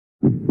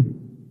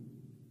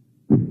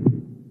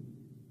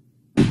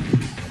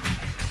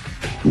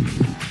Live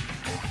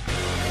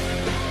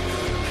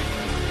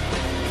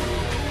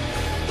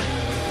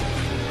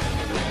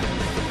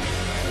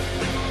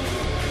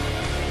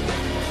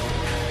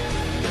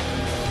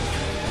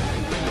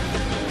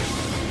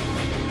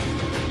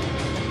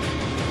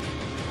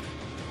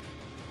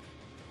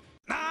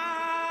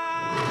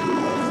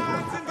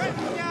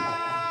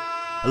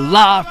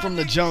from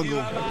the jungle.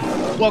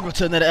 Welcome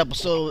to another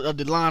episode of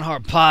the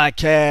Lionheart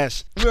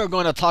Podcast. We are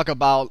going to talk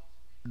about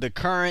the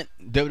current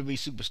WWE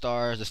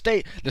Superstars, the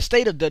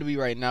state of WWE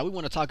right now. We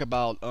want to talk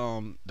about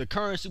the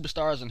current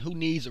superstars and who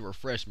needs a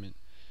refreshment.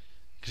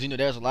 Because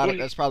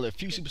there's probably a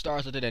few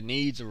superstars out there that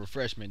needs a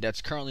refreshment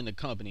that's currently in the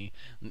company.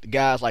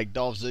 Guys like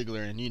Dolph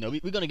Ziggler, and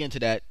we're going to get into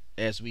that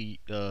as we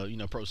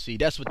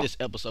proceed. That's what this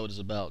episode is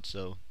about.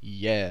 So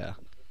yeah.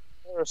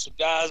 So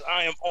guys,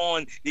 I am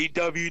on the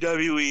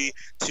WWE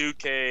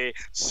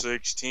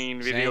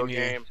 2K16 video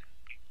game.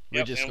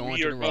 We're just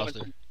going through the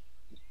roster.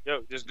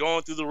 Just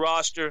going through the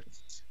roster.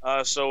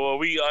 So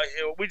we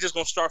just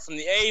gonna start from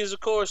the A's, of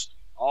course,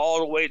 all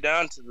the way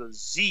down to the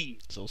Z.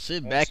 So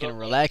sit back and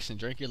relax and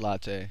drink your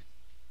latte.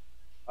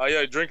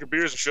 Yeah, drink your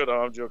beers and shut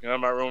up. I'm joking.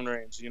 I'm at Roman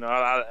Reigns.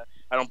 I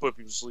don't put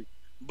people to sleep.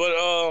 But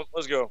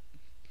let's go. All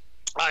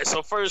right.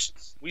 So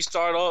first we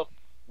start off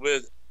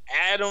with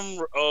Adam,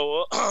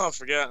 I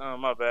forgot.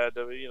 My bad.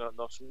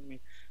 Don't shoot me.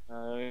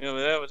 Oh,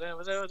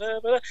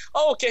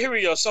 okay, here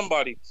we go.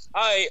 Somebody.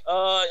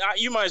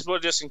 You might as well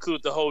just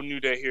include the whole New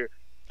Day here.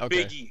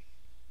 Okay. Big E,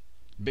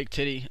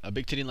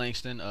 Big Titty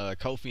Langston,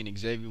 Kofi, and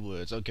Xavier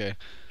Woods. Okay.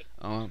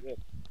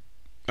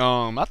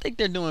 I think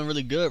they're doing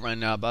really good right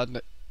now. But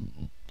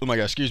oh my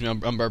God, excuse me,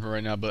 I'm burping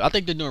right now. But I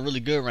think they're doing really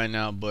good right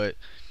now. But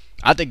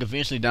I think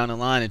eventually down the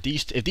line,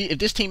 if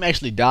this team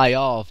actually die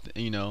off,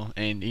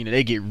 and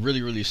they get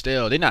really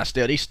stale. They're not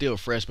stale, they still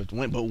fresh. But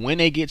when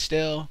they get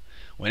stale,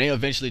 when they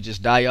eventually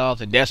just die off,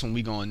 then that's when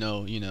we gonna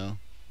know,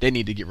 they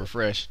need to get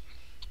refreshed.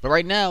 But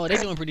right now, they're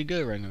doing pretty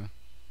good right now.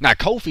 Now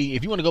Kofi,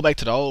 if you want to go back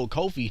to the old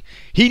Kofi,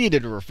 he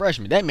needed a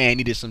refreshment. That man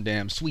needed some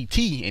damn sweet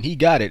tea, and he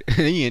got it.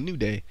 He in New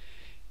Day,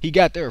 he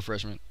got their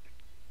refreshment.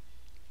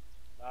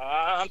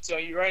 I'm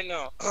telling you right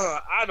now,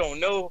 I don't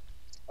know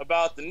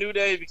about the New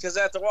Day, because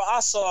after what I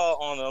saw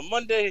on a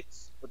Monday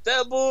with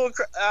that bull,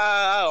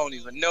 I don't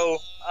even know.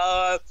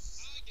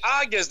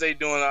 I guess they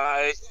doing all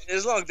right,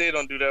 as long as they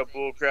don't do that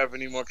bull crap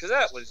anymore, because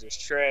that was just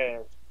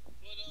trash.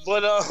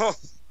 But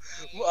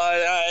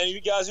you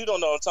guys who don't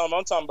know what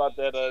I'm talking about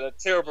that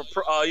terrible,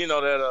 so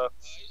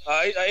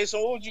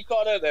what would you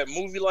call that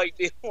movie like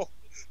deal?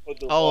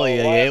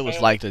 It was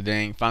like the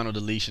dang final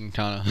deletion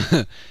kind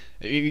of.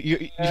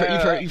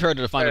 You've heard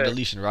of the final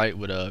deletion, right?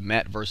 With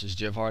Matt versus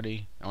Jeff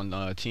Hardy on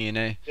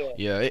TNA.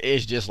 Yeah,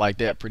 it's just like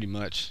that pretty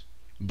much.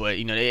 But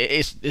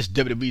it's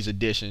WWE's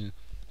edition,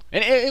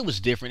 and it was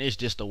different. It's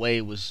just the way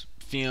it was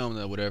filmed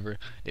or whatever.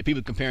 And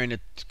people comparing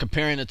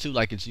the two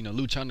like it's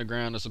Lucha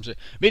Underground or some shit.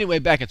 But anyway,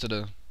 back into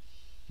the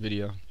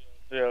video.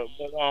 Yeah,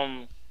 but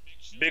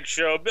Big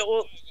Show. Well,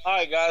 all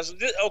right, guys.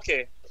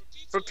 Okay.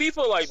 For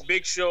people like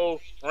Big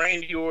Show,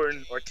 Randy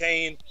Orton, or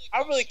Kane, I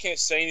really can't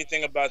say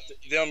anything about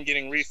them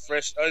getting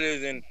refreshed other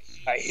than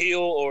a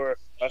heel or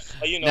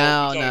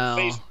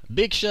face.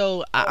 Big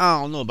Show, I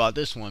don't know about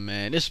this one,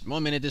 man. This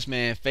 1 minute this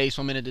man face,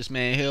 1 minute this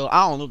man heel.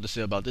 I don't know what to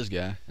say about this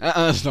guy.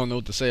 I just don't know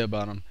what to say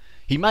about him.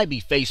 He might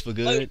be face for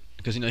good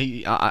because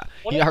I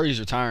heard he's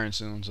retiring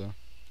soon. So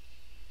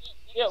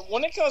yeah,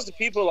 when it comes to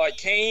people like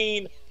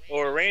Kane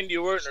or Randy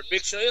Orton or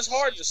Big Show, it's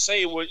hard to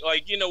say what,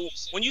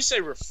 when you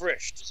say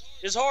refreshed,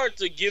 it's hard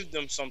to give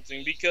them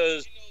something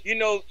because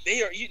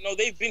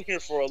they've been here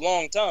for a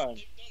long time.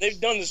 They've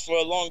done this for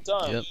a long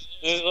time. Yep.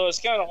 It's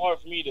kind of hard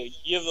for me to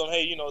give them,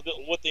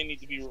 what they need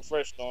to be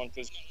refreshed on,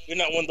 because you're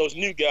not one of those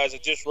new guys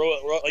that just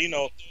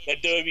that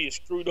WWE is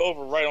screwed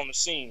over right on the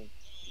scene.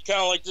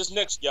 Kind of like this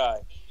next guy,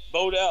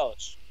 Bo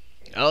Dallas.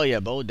 Oh yeah,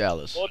 Bo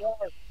Dallas.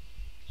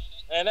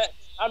 And I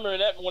remember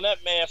that when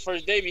that man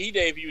first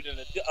debuted in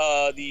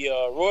the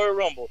Royal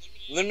Rumble,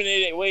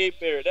 eliminated Wade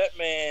Barrett. That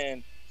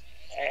man,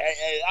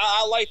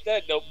 I like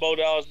that though. Bo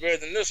Dallas better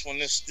than this one.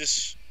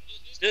 This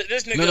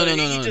nigga. No.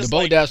 The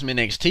Bo Dallas from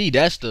NXT.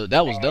 That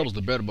was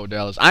the better Bo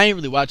Dallas. I ain't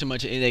really watching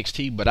much of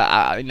NXT, but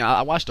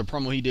I watched the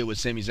promo he did with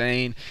Sami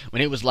Zayn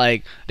when it was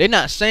like they're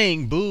not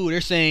saying boo,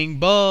 they're saying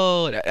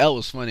Bo. That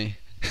was funny.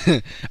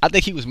 I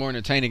think he was more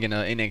entertaining in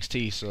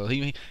NXT. So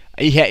he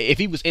had, if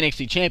he was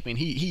NXT champion,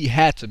 he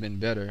had to have been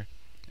better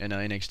in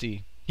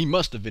NXT. He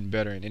must have been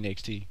better in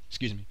NXT.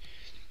 Excuse me.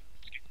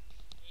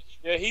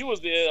 Yeah, he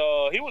was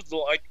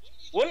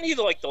wasn't he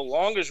the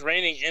longest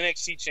reigning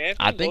NXT champion?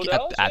 I think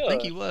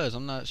he was.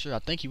 I'm not sure. I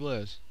think he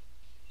was.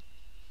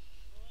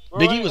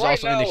 Big E was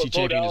also NXT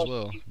champion as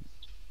well.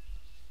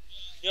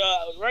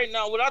 Yeah, right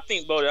now, what I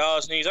think Bo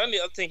Dallas needs, I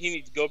think he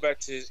needs to go back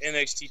to his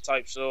NXT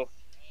type self.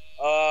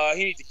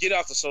 He needs to get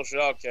off the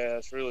social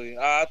outcast, really.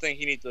 I think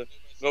he needs to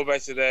go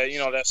back to that,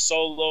 that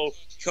solo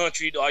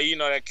country,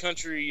 that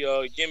country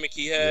gimmick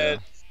he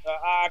had. Yeah.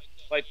 I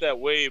like that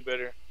way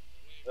better.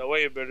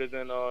 Way better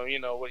than,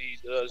 what he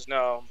does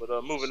now. But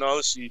moving on,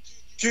 let's see.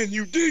 Can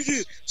you dig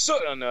it?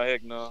 No,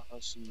 heck no.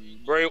 Let's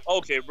see. Bray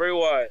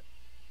Wyatt.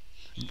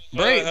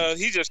 Bray,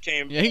 He just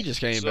came yeah, back. he just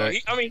came So back.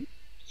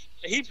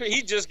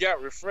 he just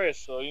got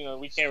refreshed. So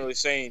we can't really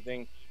say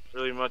anything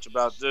really much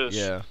about this.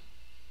 Yeah,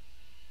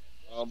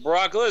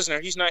 Brock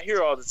Lesnar, he's not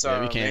here all the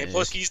yeah, we time, man. can't.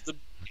 Plus he's the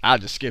I'll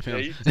just skip him.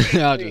 you I'll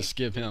can't just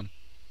skip him.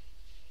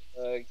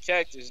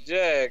 Cactus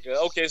Jack.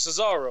 Okay,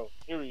 Cesaro.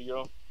 Here we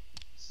go.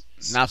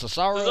 Now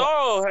Cesaro.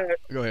 Cesaro had,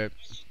 Go ahead.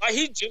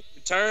 he just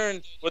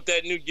returned with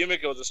that new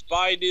gimmick of the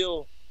spy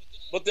deal.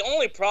 But the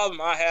only problem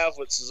I have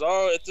with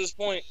Cesaro at this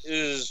point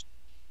is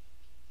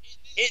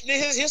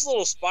his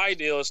little spy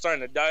deal is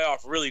starting to die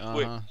off really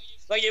quick.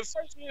 Like at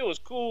first it was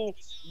cool,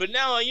 but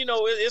now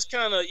it's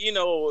kind of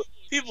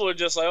people are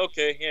just like,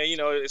 okay, yeah,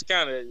 it's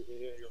kind of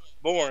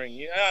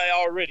boring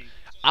already.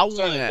 I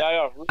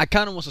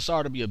kind of want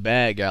Cesaro to be a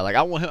bad guy. Like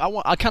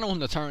I kind of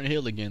want him to turn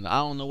heel again. I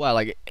don't know why.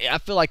 Like I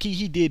feel like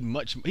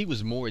he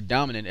was more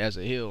dominant as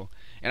a heel.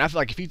 And I feel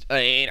like if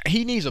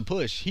he needs a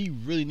push. He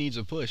really needs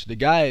a push. The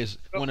guy is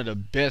one of the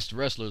best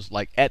wrestlers,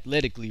 like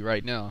athletically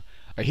right now.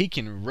 Like he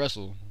can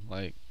wrestle.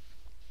 Like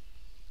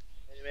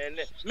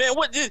man,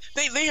 what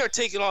they are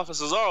taking off of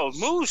Cesaro's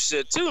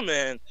moveset too,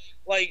 man.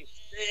 Like,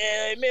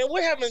 man,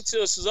 what happened to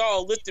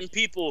Cesaro lifting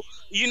people?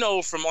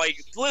 From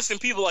like lifting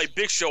people like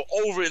Big Show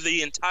over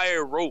the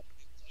entire rope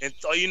and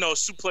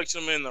suplex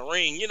them in the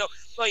ring.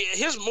 Like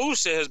his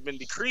moveset has been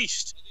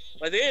decreased.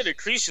 Like they are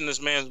decreasing this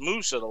man's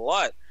moveset a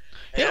lot.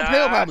 He'll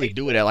probably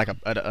do it at like a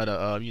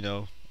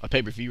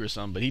pay-per-view or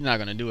something, but he's not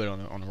gonna do it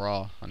on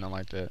Raw or nothing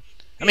like that.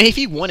 I mean, if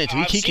he wanted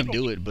to, he can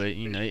do it, but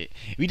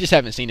we just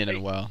haven't seen it in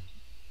a while.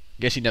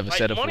 Guess he never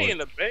set up for it. Money in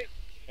the Bank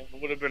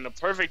would have been the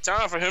perfect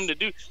time for him to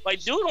do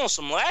it on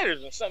some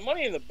ladders and stuff.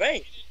 Money in the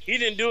Bank, he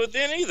didn't do it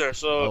then either.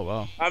 So oh,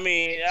 wow. I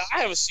mean,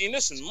 I haven't seen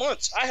this in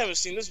months. I haven't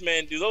seen this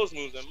man do those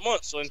moves in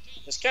months, so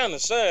it's kind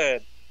of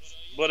sad.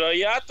 But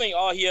yeah, I think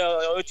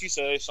what you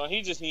say, son,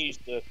 he just needs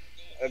to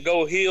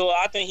go heel.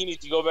 I think he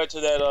needs to go back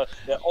to that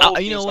old.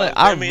 You know what?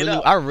 I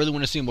really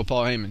want to see him with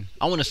Paul Heyman.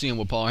 I want to see him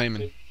with Paul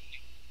Heyman.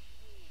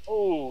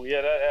 Oh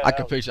yeah, I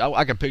can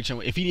picture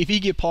him. If he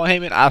get Paul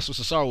Heyman, I swear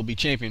Cesaro will be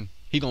champion.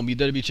 He gonna be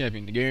WWE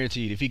champion,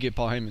 guaranteed. If he get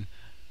Paul Heyman.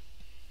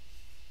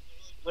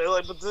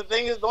 But the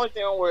thing is, the only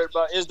thing I'm worried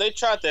about is they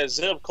tried that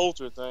Zeb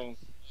Coulter thing,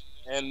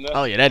 and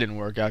oh yeah, that didn't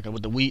work out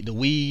with we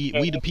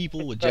the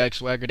people with Jack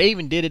Swagger. They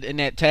even did it in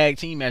that tag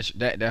team match,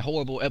 that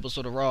horrible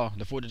episode of Raw,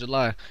 the 4th of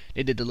July.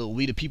 They did the little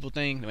we the people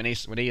thing when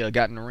they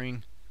got in the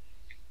ring.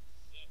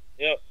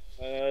 Yep,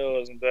 it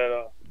wasn't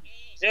that.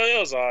 Yeah, it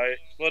was alright,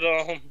 but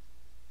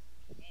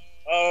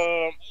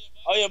oh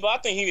yeah, but I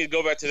think he needs to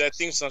go back to that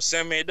theme song,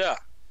 Sam Meda.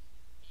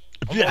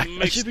 Yeah.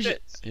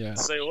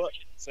 Say what?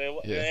 Yeah.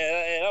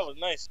 Yeah, that was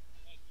nice.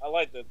 I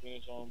like that theme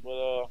song,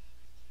 but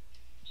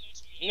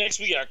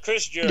next we got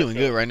Chris Jericho. He's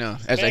doing good right now.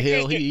 As a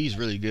heel, he's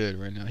really good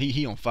right now.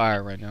 He on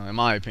fire right now, in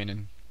my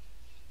opinion.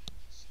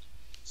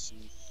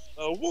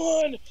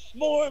 One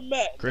more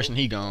match. Christian,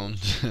 he gone.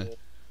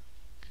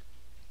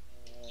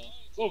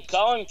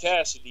 Colin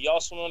Cassidy,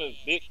 also known as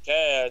Big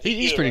Cass.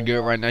 He's pretty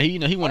good right now.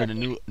 He one of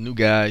the new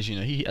guys.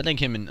 I think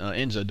him and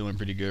Enzo doing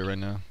pretty good right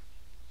now.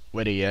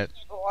 Where they at?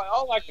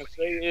 All I can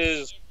say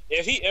is,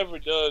 if he ever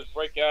does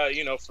break out,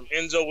 from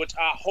Enzo, which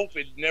I hope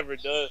it never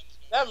does,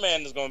 that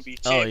man is going to be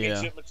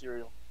championship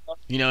material.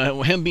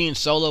 Him being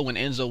solo when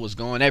Enzo was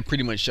gone, that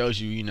pretty much shows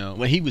you,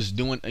 when he was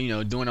doing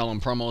all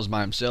them promos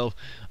by himself,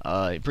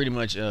 pretty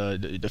much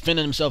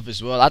defending himself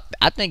as well.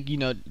 I think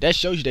that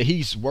shows you that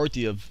he's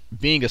worthy of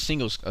being a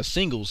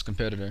singles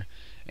competitor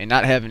and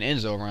not having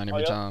Enzo around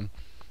every time.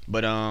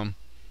 But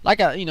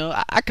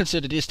I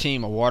consider this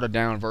team a watered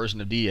down version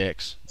of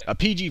DX, a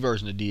PG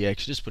version of DX.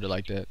 Just put it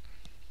like that.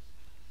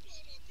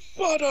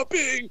 Bada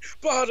bing,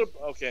 bada.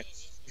 Okay.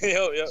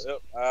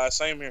 Yep.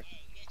 Same here.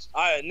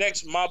 All right,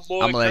 next, my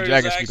boy. I'm gonna let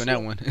Dragon speak on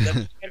that one. The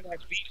man that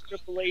beat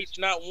Triple H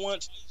not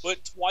once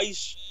but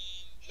twice.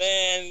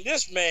 Man,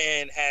 this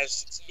man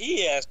has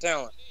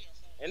talent,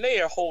 and they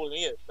are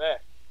holding it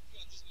back.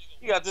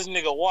 You got this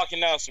nigga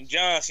walking out some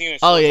John Cena.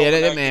 Oh yeah,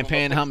 that man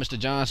paying homage to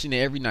John Cena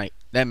every night.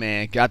 That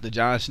man got the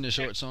John Cena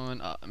shorts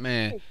on.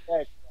 Man.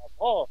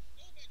 Oh,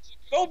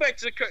 go back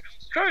to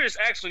Curtis.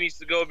 Actually needs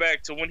to go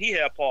back to when he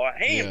had Paul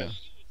Heyman. Yeah.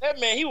 That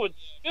man, he was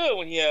good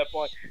when he had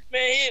Paul.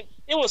 Man,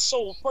 it was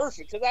so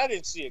perfect because I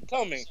didn't see it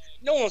coming.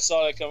 No one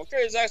saw it coming.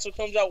 Curtis Axel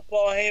comes out with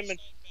Paul Heyman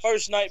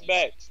first night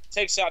back,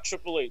 takes out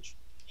Triple H.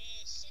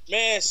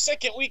 Man,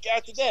 second week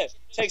after that,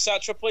 takes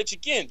out Triple H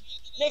again.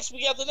 Next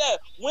week after that,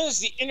 wins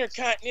the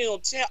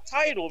Intercontinental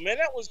title. Man,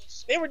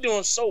 they were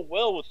doing so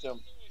well with them.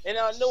 And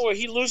out of nowhere,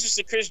 he loses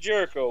to Chris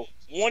Jericho.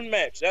 One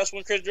match. That's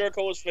when Chris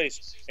Jericho was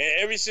faced. And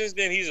ever since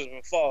then, he's just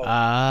been falling.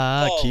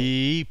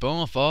 Keep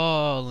on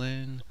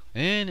falling.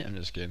 And I'm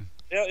just kidding.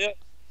 Yeah.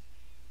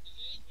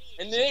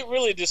 And they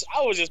really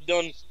I was just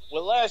done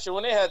with last year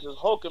when they had this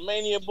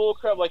Hulkamania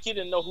bullcrap. Like, he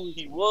didn't know who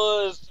he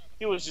was.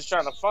 He was just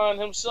trying to find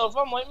himself.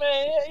 I'm like,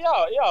 man,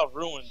 y'all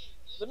ruined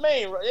the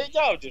main.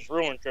 Y'all just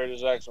ruined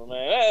Curtis Axel,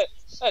 man.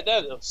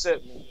 That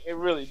upset me. It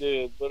really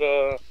did. But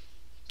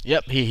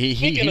yep, he's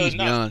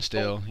beyond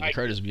still.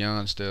 Curtis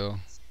beyond still.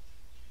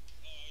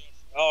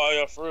 Oh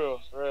yeah, for real.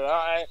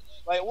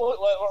 Like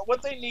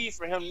what they need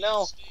for him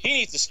now, he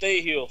needs to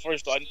stay heel.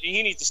 First of all,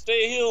 he needs to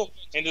stay heel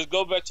and just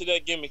go back to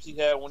that gimmick he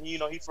had when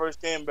he first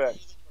came back.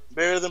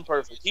 Better than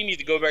perfect. He needs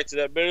to go back to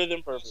that better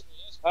than perfect.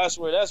 I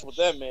swear that's what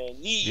that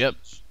man needs. Yep.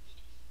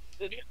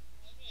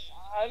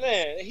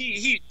 Man,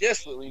 he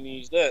desperately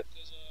needs that.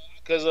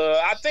 Cause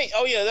I think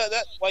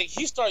that like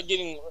he started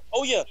getting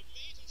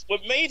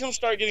what made him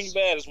start getting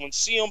bad is when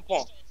CM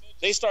Punk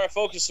they started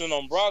focusing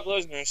on Brock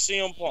Lesnar and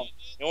CM Punk,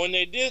 and when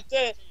they did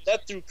that,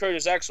 that threw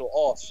Curtis Axel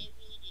off.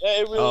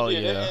 It really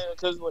did. Yeah.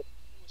 Because like,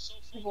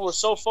 people were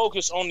so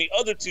focused on the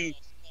other two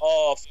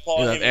Paul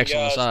Heyman guys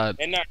on the side.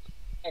 and not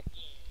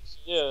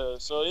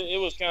so it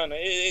was kind of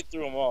it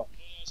threw him off.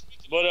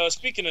 But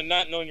speaking of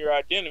not knowing your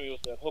identity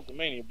with that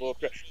Hulkamania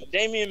bullcrap,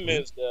 Damian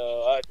Miz,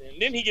 and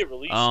didn't he get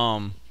released?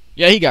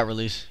 Yeah, he got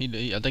released.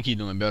 I think he's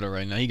doing better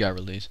right now. He got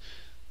released.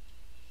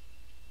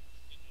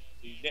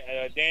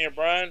 Daniel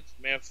Bryan,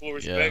 man, full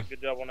respect. Yeah.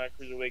 Good job on that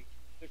cruiserweight.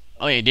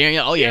 Oh yeah,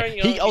 Darren. Oh yeah,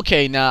 he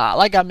okay. Now,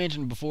 like I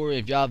mentioned before,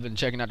 if y'all been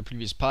checking out the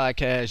previous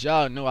podcast,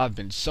 y'all know I've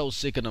been so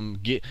sick of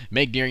them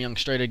make Darren Young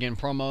straight again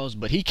promos.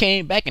 But he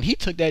came back and he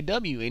took that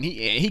W and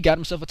he got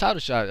himself a title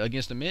shot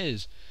against the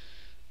Miz.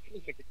 He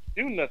didn't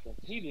do nothing.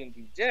 He didn't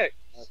do jack.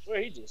 I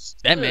swear he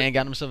just. That man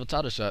got himself a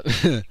title shot.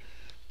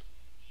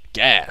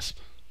 Gasp.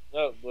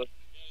 No, but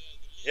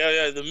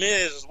the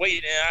Miz is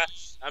waiting.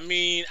 I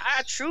mean,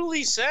 I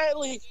truly,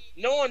 sadly,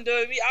 knowing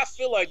WWE, I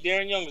feel like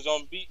Darren Young is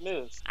gonna beat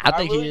Miz. I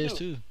think really he is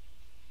too.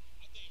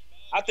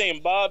 I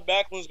think Bob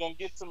Backlund's gonna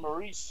get to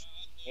Maurice,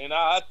 and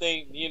I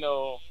think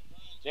Daniel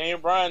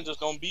Bryan just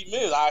gonna beat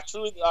Miz. Not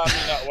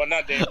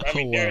Daniel. I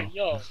mean Darren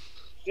Young.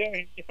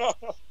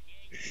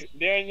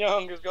 Darren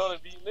Young is gonna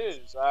beat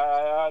Miz.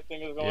 I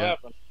think it's gonna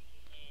happen.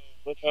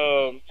 But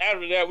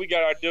after that, we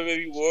got our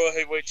WWE World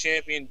Heavyweight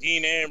Champion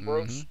Dean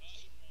Ambrose.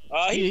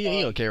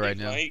 He okay right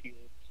now.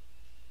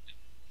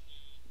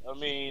 I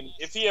mean,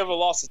 if he ever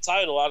lost the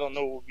title, I don't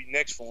know what would be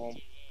next for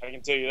him. I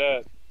can tell you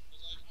that.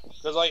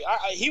 Because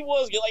he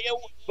was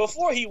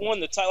before he won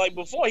the title,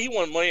 before he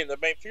won Money in the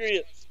Bank.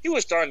 Period. He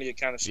was starting to get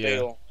kind of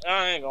stale. Yeah.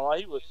 I ain't gonna lie,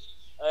 he was.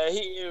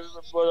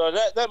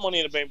 That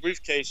Money in the Bank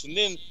briefcase, and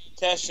then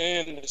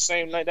cashing in the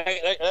same night.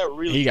 That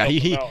really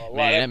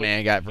that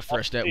man got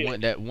refreshed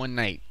that one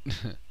night,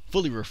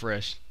 fully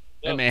refreshed.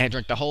 That man had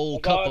drank the whole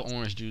cup of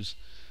orange juice.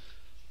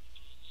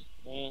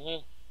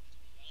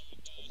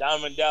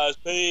 Diamond Dallas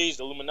Page,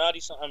 the Illuminati.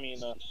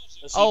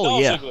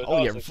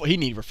 He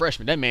need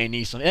refreshment. That man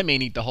needs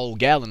the whole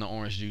gallon of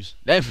orange juice.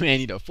 That man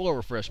need a full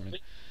refreshment.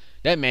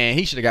 That man,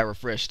 he should have got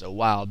refreshed a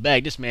while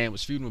back. This man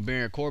was feuding with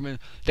Baron Corbin.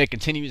 That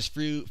continuous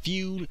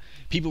feud,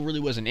 people really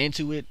wasn't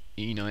into it,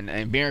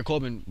 and Baron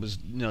Corbin was,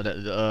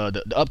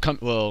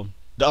 the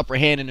upper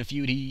hand in the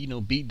feud. He,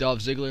 beat Dolph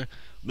Ziggler.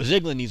 But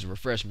Ziggler needs a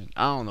refreshment.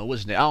 I don't know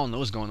what's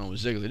going on with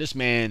Ziggler. This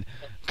man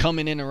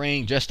coming in the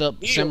ring dressed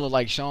up similar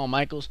like Shawn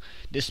Michaels.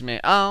 This man,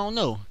 I don't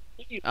know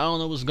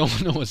what's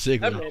going on with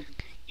Ziggler.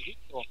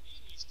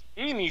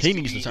 He needs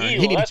to turn.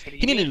 He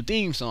needed a new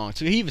theme song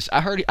too.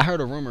 I heard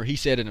a rumor. He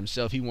said it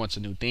himself. He wants a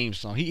new theme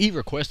song. He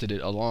requested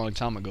it a long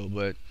time ago,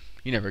 but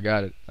he never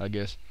got it, I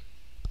guess.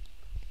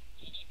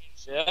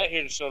 Yeah, I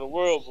here to show the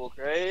world, book,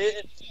 right?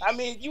 I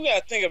mean, you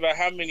gotta think about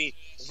how many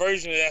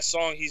versions of that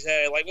song he's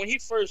had. Like when he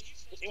first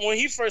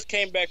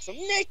came back from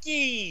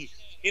Nikki,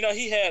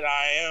 he had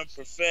 "I Am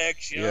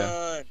Perfection,"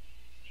 and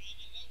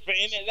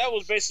that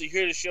was basically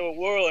 "Here to Show the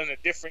World" in a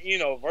different,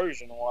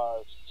 version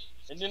wise.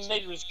 And then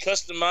they just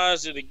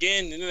customized it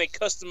again, and then they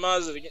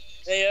customized it again.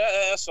 Hey,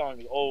 that song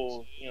is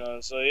old,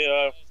 So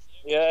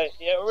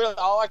really,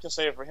 all I can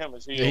say for him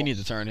is he needs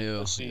to turn heel.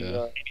 Let's see,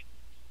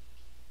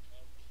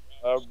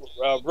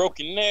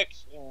 Broken Neck,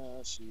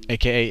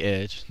 aka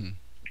Edge.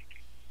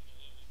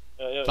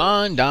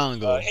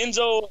 Fandango.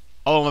 Enzo.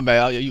 Oh my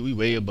bad. We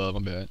way above. My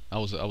bad. I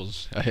was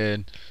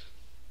ahead.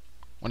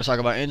 Want to talk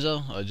about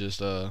Enzo or just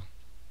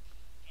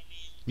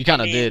You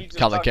kind of did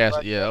Colin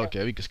Cassidy. Yeah.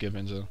 Okay. We could skip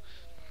Enzo.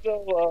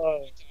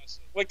 So,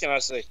 what can I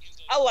say?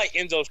 I like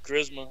Enzo's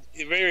charisma.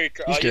 He's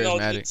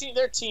charismatic.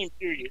 Their team,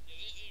 period.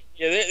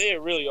 Yeah, they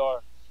really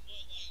are.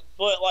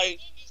 But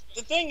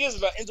the thing is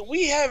about Enzo,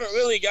 we haven't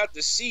really got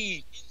to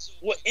see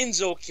what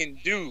Enzo can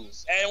do.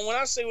 And when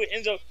I say what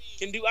Enzo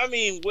can do, I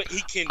mean what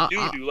he can do.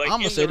 I'm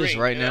gonna say this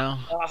right now.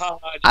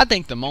 I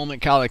think the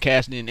moment Colin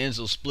Cassidy and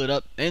Enzo split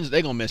up, they're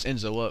gonna mess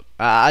Enzo up.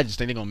 I just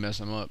think they're gonna mess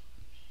him up.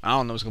 I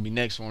don't know what's gonna be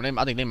next for him.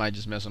 I think they might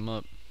just mess him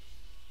up.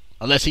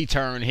 Unless he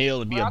turn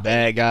heel and be a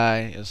bad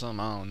guy or something,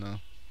 I don't know.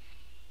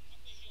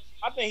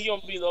 I think he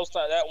gonna be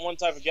that one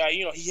type of guy.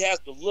 He has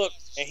the look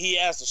and he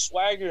has the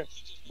swagger,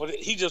 but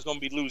he just gonna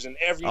be losing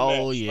every match.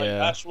 Oh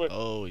yeah. I swear.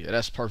 Oh yeah,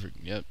 that's perfect.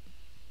 Yep.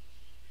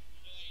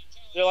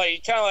 They're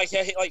kind of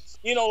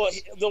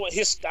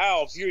his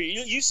style.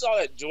 Period. You saw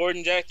that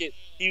Jordan jacket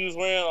he was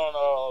wearing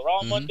on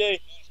Raw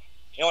Monday,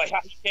 and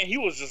how he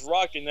was just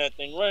rocking that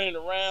thing, running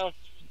around.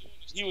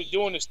 He was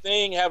doing his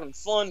thing, having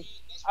fun.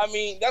 I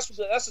mean, that's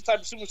the type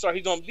of superstar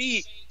he's gonna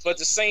be. But at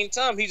the same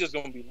time, he's just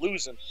gonna be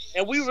losing.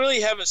 And we really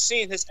haven't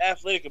seen his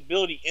athletic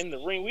ability in the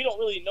ring. We don't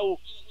really know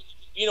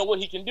what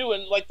he can do,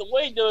 and like the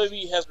way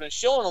WWE has been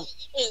showing him,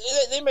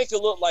 they make it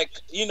look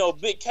like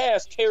Big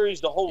Cass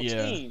carries the whole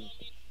Yeah. team.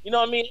 You know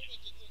what I mean?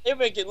 They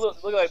make it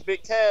look like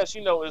Big Cass,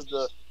 is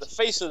the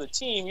face of the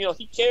team.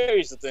 He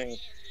carries the thing,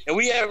 and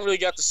we haven't really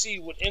got to see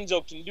what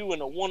Enzo can do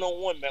in a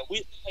one-on-one match.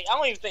 I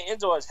don't even think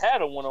Enzo has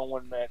had a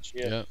one-on-one match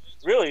yet. Yep.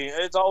 Really,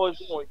 it's always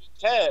been with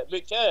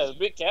Big Cass.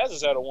 Big Cass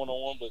has had a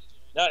one-on-one, but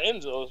not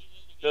Enzo,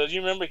 because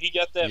you remember he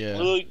got that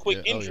really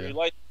quick injury,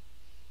 like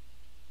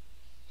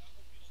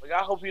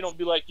I hope he don't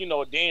be like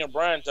a Daniel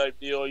Bryan type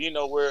deal,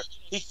 where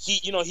he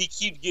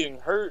keeps getting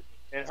hurt,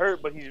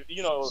 but he's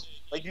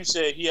like you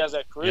said, he has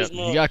that charisma.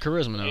 Yep. He got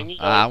charisma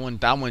now. I wouldn't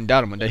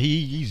doubt him.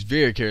 He's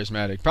very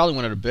charismatic. Probably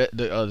one of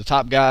the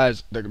top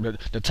guys,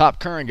 the top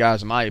current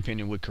guys in my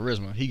opinion with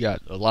charisma. He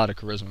got a lot of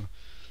charisma.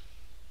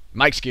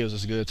 Mic skills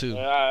is good too.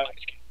 Hey,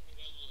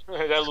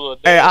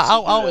 I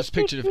always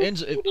pictured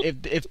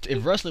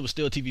if wrestling was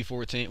still TV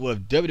 14, well, if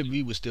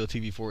WWE was still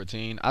TV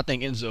 14, I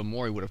think Enzo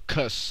Amore would have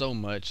cussed so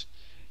much.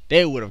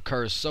 They would have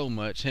cursed so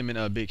much, him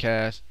and Big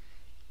Cass.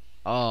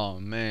 Oh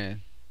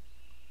man.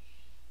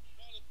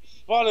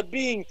 Bada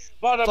bing,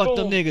 bada fuck boom,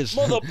 them niggas.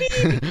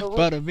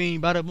 Bada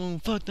bing, bada boom,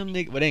 fuck them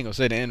niggas. But they ain't gonna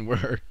say the N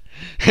word.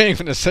 They ain't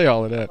gonna say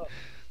all of that.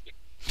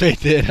 They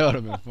did. That would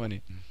have been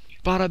funny.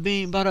 Bada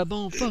bing, bada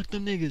boom, fuck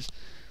them niggas.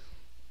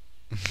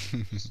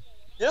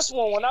 This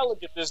one, when I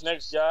look at this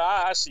next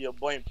guy, I see a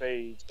blank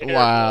page.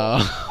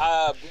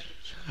 Wow.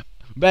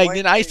 Back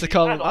then, I used to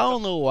call him. I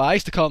don't know why. I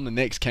used to call him the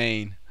next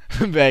Kane.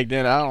 Back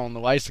then, I don't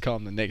know. I used to call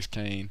him the next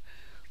Kane.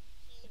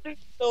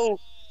 So,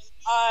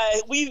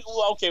 we've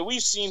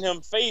seen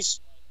him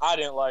face. I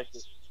didn't like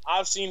it.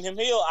 I've seen him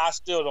heel. I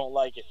still don't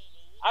like it.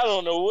 I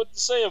don't know what to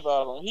say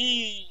about him.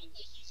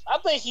 I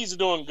think he's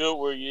doing good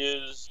where he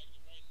is.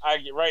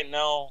 Right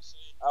now,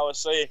 I would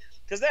say,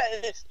 because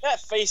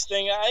that face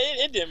thing,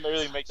 it didn't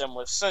really make that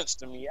much sense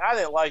to me. I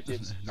didn't like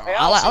it. No,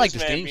 I like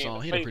this theme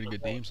song. He had a pretty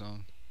good theme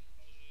song.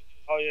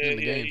 Oh yeah,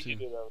 he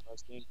did have a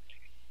nice theme.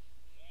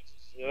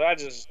 Yeah, I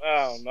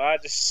don't know.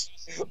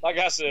 Like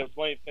I said,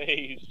 blank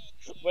page.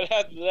 But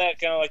after that,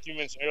 kind of like you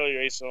mentioned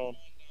earlier, so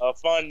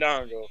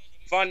Fandango,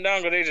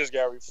 they just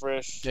got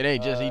refreshed. Yeah,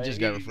 he just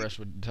got refreshed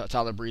with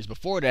Tyler Breeze.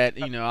 Before that,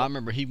 I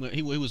remember he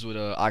was with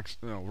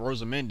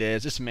Rosa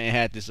Mendez. This man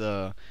had this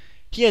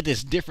he had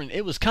this different.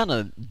 It was kind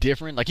of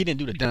different. Like he didn't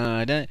do the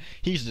dun.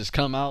 He used to just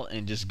come out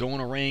and just go in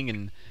the ring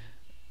and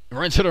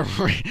run to the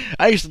ring.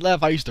 I used to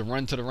laugh. I used to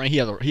run to the ring. He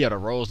had a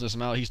rose this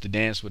mouth. He used to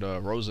dance with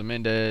Rosa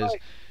Mendez.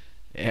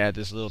 It had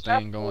this little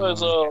thing going on.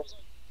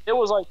 It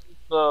was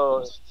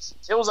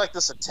like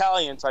this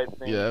Italian type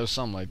thing. Yeah, it was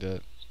something like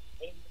that.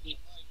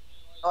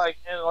 Like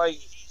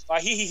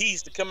he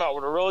used to come out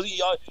with a rose. It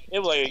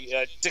was like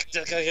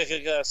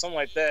something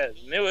like that.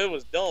 And it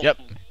was dumb. Yep.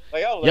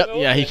 Like,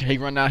 yeah. He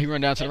run down to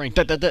the ring.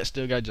 That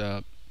still got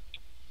job.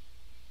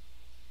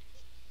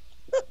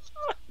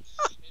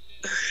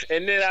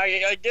 And then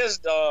I guess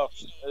no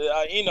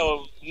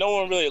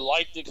one really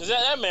liked it because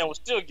that man was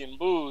still getting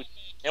booed.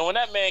 And when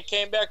that man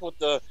came back with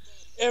the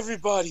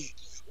everybody,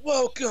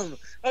 welcome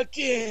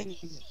again,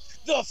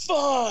 the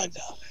fun,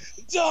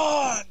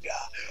 dun,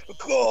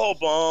 go,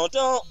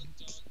 dun,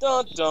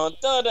 dun, dun,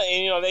 dun,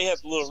 and they had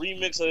a little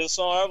remix of the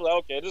song. I was like,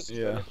 okay, this is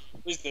good. At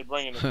least they're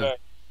bringing it back.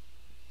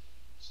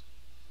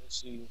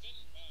 Let's see,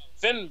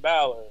 Finn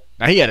Balor.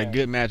 Now he had a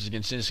good match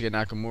against Shinsuke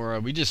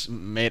Nakamura. We just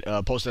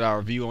posted our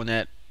review on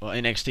that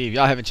NXT. If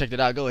y'all haven't checked it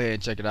out, go ahead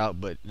and check it out.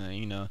 But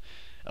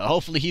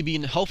hopefully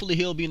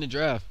he'll be in the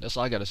draft. That's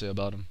all I gotta say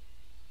about him.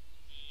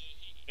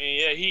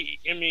 Yeah, he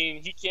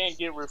can't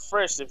get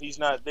refreshed if he's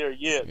not there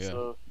yet. Yeah.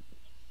 So,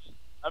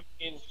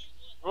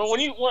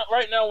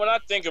 right now, when I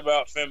think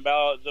about Finn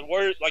Balor, the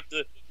word like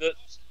the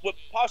what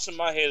pops in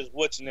my head is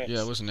what's next.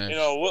 Yeah, what's next?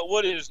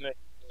 What is next?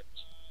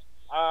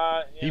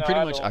 He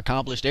pretty much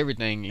accomplished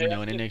everything, in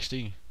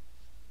NXT.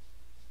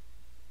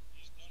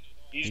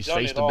 He's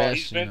faced the best.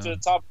 He's been to the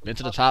top. Been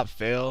to the top,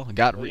 fell,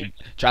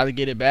 tried to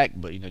get it back,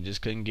 but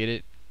just couldn't get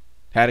it.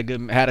 Had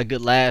a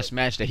good last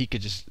match that he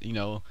could just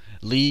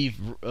leave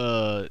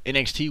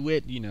NXT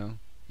with,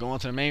 go on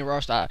to the main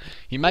roster.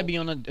 He might be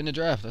in the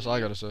draft. That's all I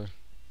gotta say.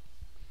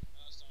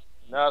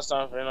 Now it's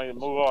time for him to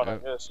move on. I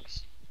guess.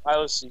 All right,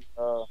 let's see.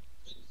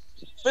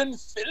 Finn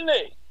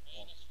Finlay.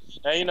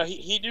 Now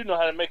he do know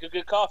how to make a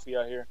good coffee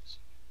out here.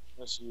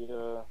 Let's see.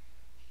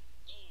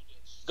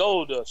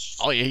 Goldust.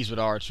 Oh yeah, he's with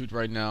R-Truth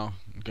right now.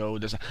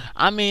 Goldust.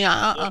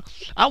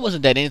 I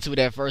wasn't that into it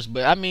at first,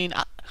 but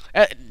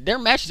their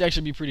matches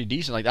actually be pretty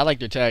decent. Like I like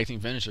their tag team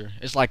finisher.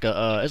 It's like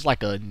a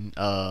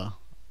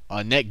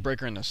neck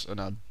breaker and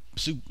a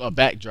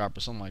backdrop or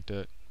something like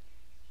that.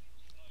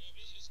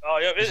 Oh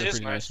yeah, it's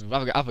pretty nice. Move.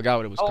 I forgot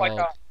what it was called.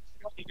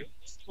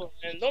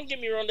 And don't get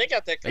me wrong, they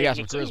got that. They got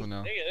some charisma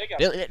now.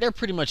 They're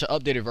pretty much an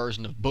updated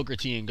version of Booker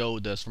T and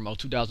Goldust from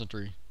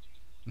 2003.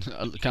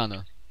 Kind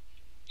of.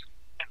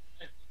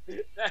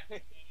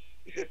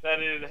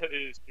 That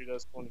is true.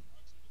 That's funny.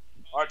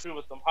 R2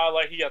 with them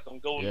highlight, he got them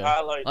golden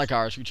highlights. I like how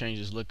R2 changed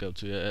his look up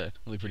to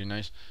really pretty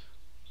nice.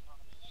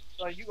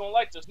 You gonna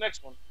like this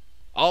next one?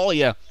 Oh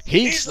yeah,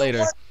 Heath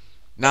Slater.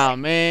 Nah,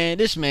 man,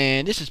 this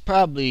is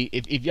probably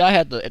if y'all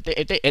had the if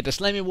they at the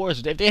Slammy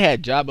Wars if they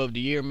had Job of the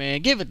Year,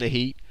 man, give it to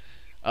Heat,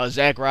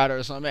 Zack Ryder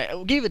or something.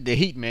 Man, give it to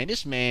Heat, man.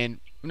 This man,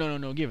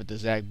 no, give it to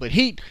Zack. But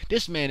Heat,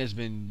 this man has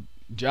been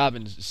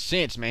jobbing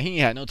since, man. He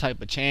ain't had no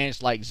type of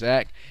chance like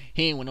Zack.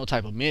 He ain't win no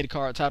type of mid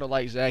card title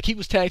like Zack. He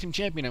was tag team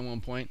champion at one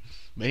point,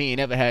 but he ain't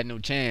never had no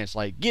chance.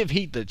 Like, give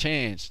Heat the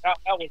chance. That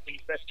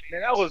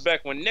was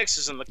back when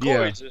Nexus and the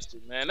core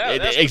existed, man.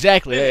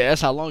 Exactly. That's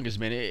how long it's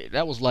been.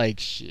 That was like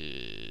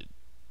shit.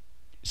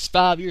 It's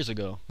 5 years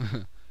ago.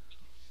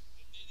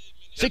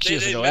 6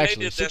 years ago,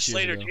 actually. 6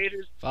 years ago.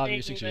 5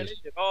 years, 6 years. They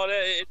did all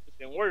that. It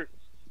didn't work.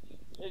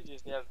 It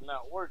just has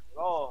not worked at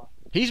all.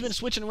 He's been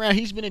switching around.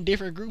 He's been in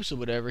different groups or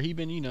whatever. He's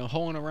been,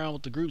 hoeing around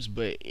with the groups,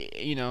 but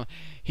he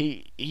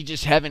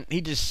just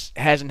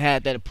hasn't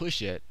had that push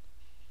yet.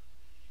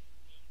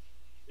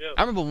 Yeah.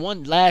 I remember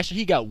last year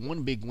he got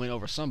one big win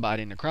over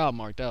somebody and the crowd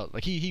marked out.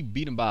 Like he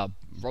beat him by a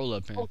roll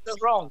up pin. Oh, that's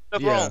wrong.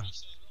 That's wrong.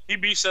 He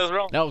beat Seth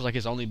Rollins. That was like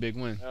his only big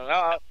win.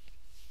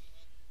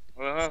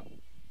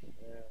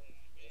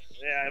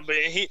 Yeah, but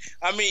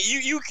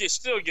you can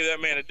still give that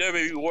man a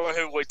WWE World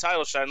Heavyweight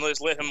title shot and let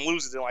him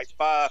lose it in like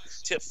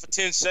 10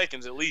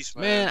 seconds at least,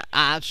 man.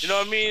 You know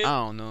what I mean?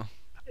 I don't know.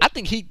 I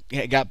think he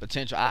got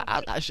potential.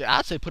 I'd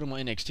say put him on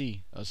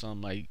NXT or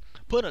something like.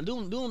 Do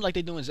him like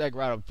they doing Zack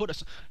Ryder.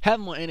 Have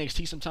him on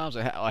NXT sometimes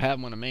or have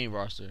him on the main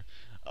roster.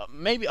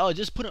 Maybe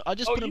just put him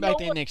back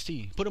to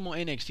NXT. Put him on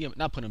NXT.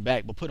 Not put him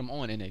back, but put him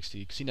on NXT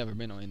because he never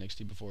been on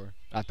NXT before.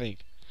 I think.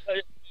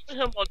 Put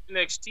him on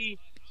NXT.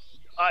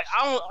 I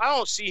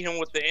don't see him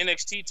with the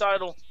NXT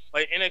title,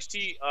 like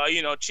NXT,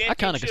 championship. I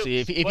kind of can see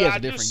if he has a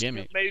different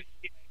gimmick. Maybe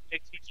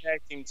NXT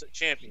Tag Team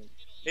Champion.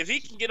 If he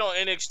can get on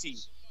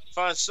NXT,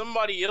 find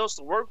somebody else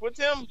to work with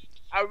him,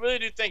 I really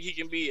do think he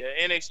can be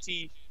an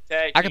NXT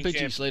Tag Team I can picture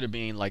champion. Slater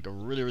being like a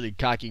really, really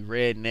cocky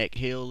redneck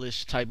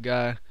heelish type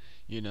guy.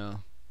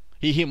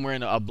 Him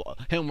wearing a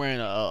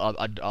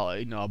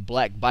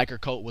black biker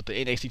coat with the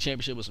NXT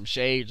Championship with some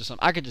shades or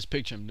something. I could just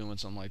picture him doing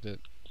something like that.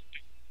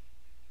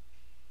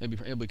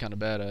 It'll be kind of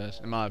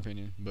badass, in my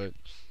opinion, but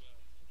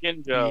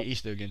he's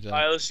still getting job. All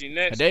right, let's see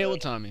next. Hideo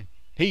Itami.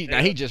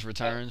 He just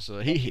returned,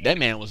 so that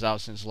man was out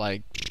since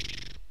like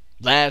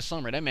last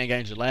summer. That man got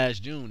injured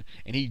last June,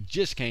 and he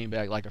just came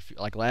back like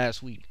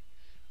last week.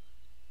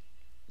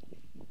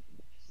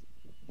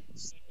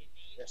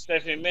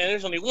 Stephanie, man,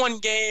 there's only one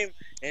game,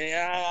 and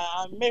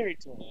I'm married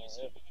to him.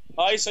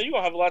 All right, so you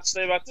gonna have a lot to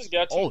say about this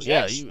guy too. Oh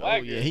yeah,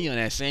 he on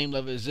that same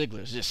level as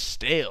Ziggler. It's just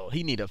stale.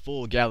 He need a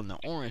full gallon of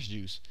orange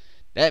juice.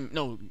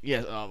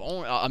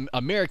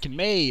 American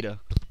made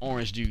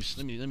orange juice.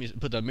 Let me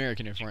put the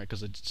American in front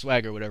because of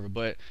Swagger or whatever.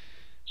 But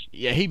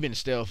yeah, he been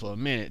stale for a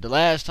minute. The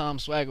last time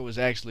Swagger was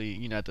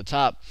actually at the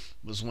top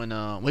was when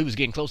he was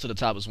getting close to the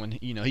top was when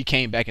he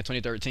came back in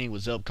 2013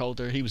 with Zeb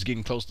Coulter. He was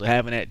getting close to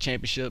having that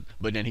championship,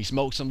 but then he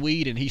smoked some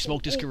weed and he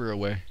smoked his career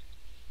away.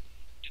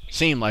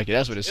 Seemed like it.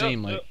 That's what it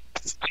seemed like.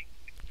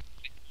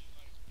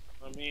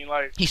 I mean,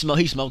 like he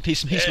smoked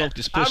his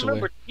push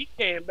away. He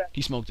came back.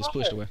 He smoked his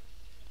push away.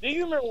 Do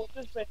you remember what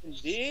this man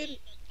did?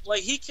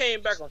 Like, he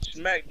came back on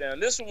SmackDown.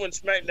 This was when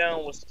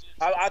SmackDown was...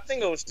 I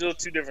think it was still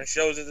two different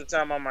shows at the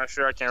time. I'm not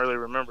sure. I can't really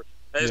remember.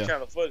 That's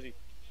kind of fuzzy.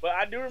 But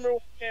I do remember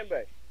when he came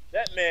back.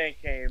 That man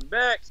came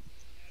back.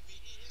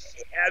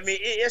 I mean,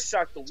 it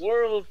shocked the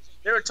world.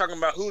 They were talking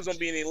about who's going to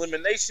be in the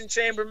Elimination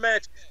Chamber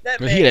match.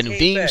 That man he had a new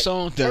theme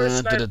song.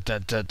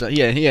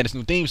 Yeah, he had his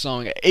new theme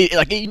song.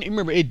 You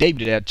remember, it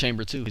debuted at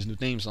Chamber, too, his new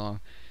theme song.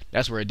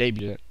 That's where it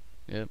debuted at.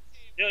 Yep.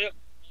 Yep.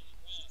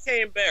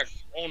 Came back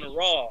on the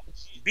Raw,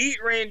 beat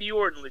Randy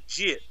Orton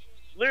legit.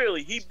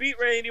 Literally, he beat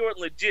Randy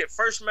Orton legit.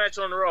 First match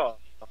on the Raw,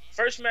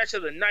 first match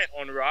of the night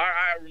on the Raw.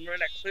 I remember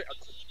that clear.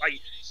 Like,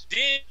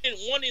 then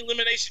won the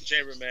Elimination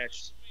Chamber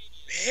match,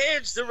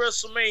 heads to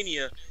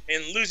WrestleMania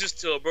and loses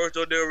to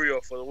Alberto Del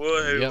Rio for the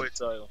World Heavyweight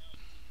title.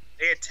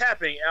 They're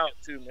tapping out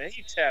too, man.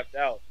 He tapped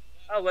out.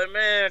 I was like,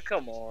 man,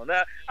 come on.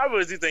 I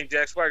really do think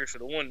Jack Swagger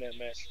should have won that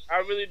match. I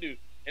really do.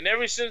 And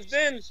ever since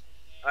then,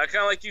 kind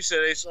of like you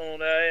said,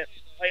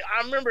 like,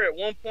 I remember at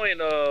one point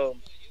it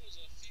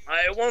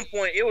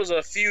was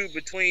a feud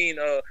between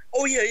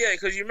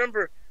because you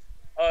remember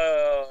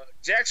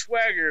Jack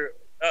Swagger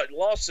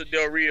lost to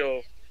Del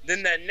Rio.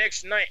 Then that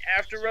next night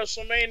after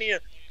WrestleMania,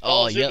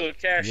 Ziggler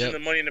cashed in the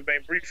Money in the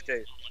Bank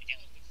briefcase,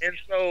 and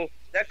so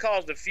that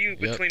caused a feud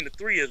between the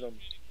three of them.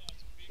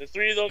 The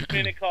three of those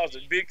men, it caused a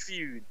big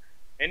feud.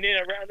 And then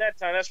around that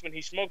time, that's when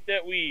he smoked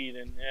that weed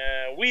and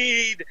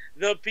weed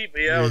the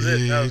people. Yeah, that was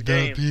it. That was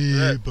game.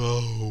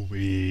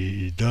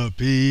 Weed the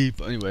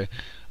people. Anyway,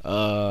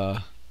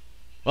 well,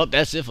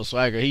 that's it for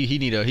Swagger. He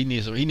need a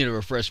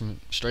refreshment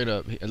straight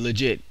up,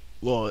 legit.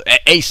 Well,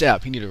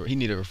 ASAP. He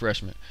need a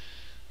refreshment.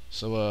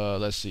 So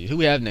let's see who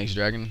we have next,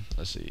 Dragon.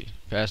 Let's see,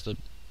 Pastor.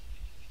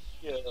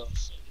 Yeah.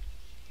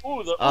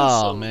 Ooh, the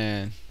oh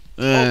man,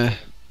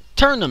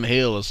 turn them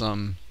heel or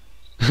something.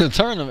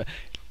 Turn them.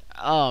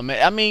 Oh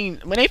man, I mean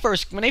when they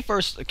first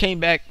came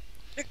back,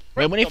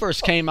 But when they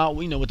first came out,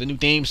 you know, with the new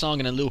theme song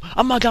and the little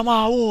 "Oh my God,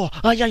 my war,"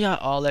 yeah, yeah,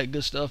 all that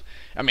good stuff.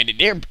 I mean,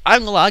 I'm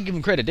gonna lie, I give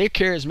them credit. They're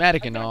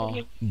charismatic and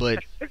all,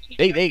 but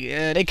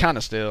they kind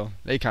of still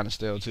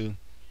too.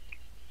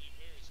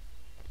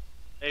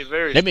 Hey,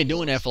 very They've been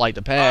doing still. that for like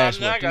the past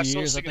Now what I got 3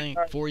 years, I sick and think,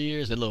 tired. 4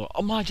 years. That little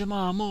 "Oh my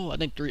Jama," I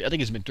think three. I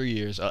think it's been 3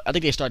 years. I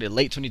think they started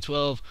late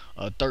 2012,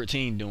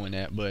 13 doing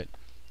that, but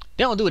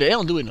they don't do it. They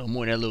don't do it no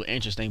more. That little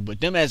interesting. But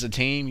them as a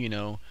team, you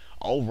know,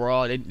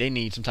 overall, they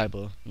need some type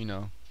of, you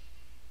know,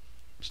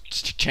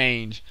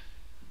 change.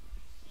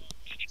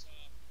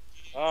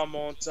 I'm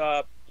on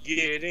top,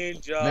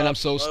 getting Man, I'm job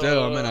so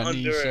stale. Man, I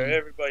under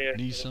everybody.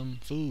 need some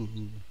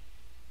food.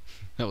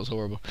 That was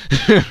horrible.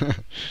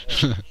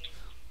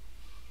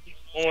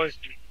 Orange.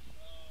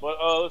 But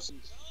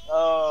listen,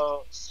 uh,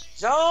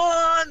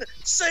 John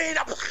Cena.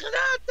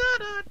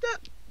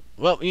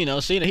 Well, you know,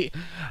 Cena.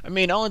 I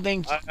mean, the only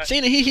thing I,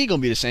 Cena, he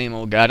gonna be the same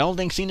old guy. The only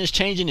thing Cena's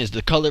changing is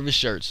the color of his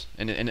shirts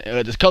and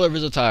the color of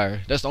his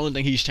attire. That's the only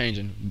thing he's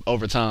changing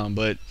over time.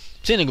 But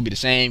Cena gonna be the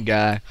same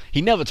guy.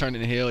 He never turned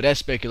in the heel. That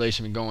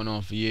speculation been going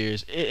on for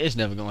years. It's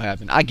never gonna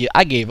happen. I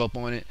gave up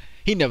on it.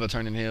 He never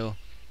turned in the heel.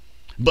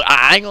 But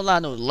I ain't gonna lie,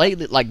 no.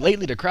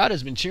 Lately, the crowd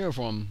has been cheering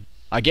for him.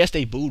 I guess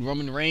they booed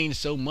Roman Reigns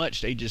so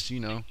much they just, you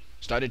know,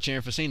 started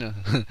cheering for Cena.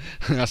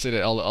 I say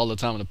that all the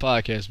time on the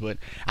podcast, but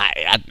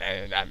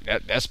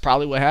that's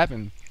probably what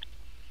happened.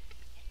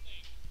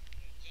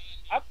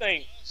 I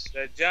think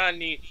that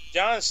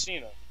John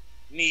Cena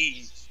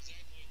needs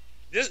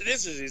this.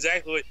 This is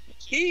exactly what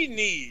he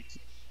needs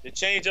to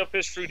change up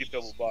his Fruity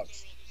Pebble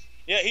box.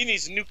 Yeah, he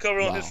needs a new cover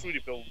on his Wow. Fruity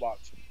Pebble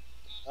box.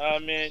 I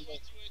mean,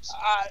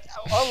 I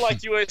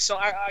unlike you, so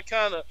I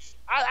kind of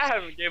I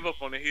haven't gave up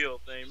on the heel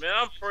thing, man.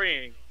 I'm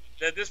praying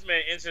that this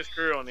man ends his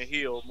career on the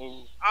heel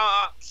move.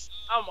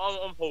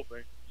 I'm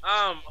hoping.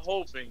 I'm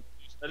hoping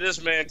that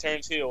this man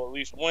turns heel at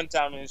least one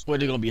time in his What,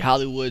 they career. gonna be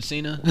Hollywood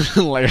Cena,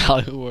 like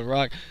Hollywood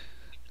Rock?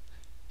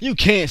 You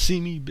can't see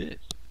me, bitch.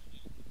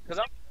 Because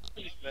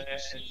man,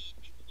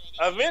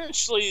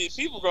 eventually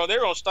they're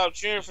gonna stop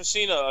cheering for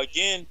Cena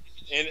again,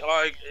 and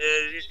like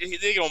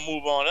they're gonna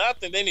move on. And I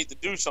think they need to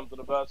do something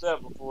about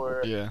that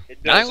before Yeah. it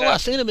I does ain't gonna lie,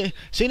 happen.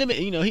 Cena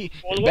been, you know, he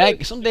Well, the way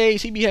back some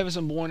days he be having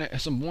some boring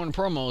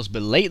promos,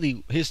 but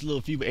lately his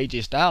little feud with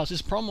AJ Styles,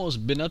 his promos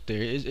been up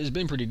there. It's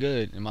been pretty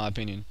good in my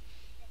opinion.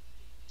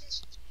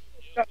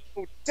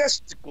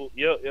 testicle.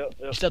 Yep, yep,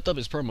 He yep. stepped up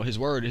his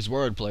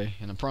word play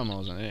in the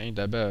promos, and it ain't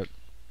that bad.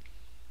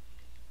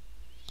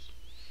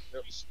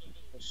 yep.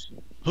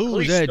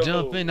 Who's that Kalisto.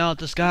 jumping out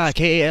the sky?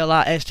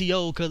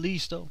 Kalisto,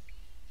 Kalisto.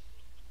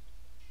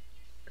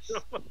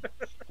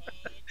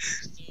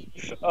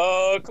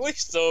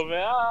 Kalisto,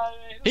 man.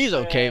 He's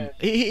okay. Man.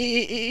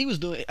 He was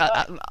doing.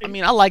 Uh, I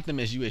mean, I liked him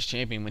as U.S.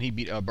 champion when he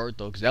beat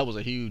Alberto because that was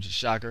a huge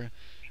shocker.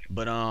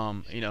 But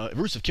you know,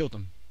 Rusev killed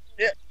him.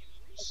 yeah.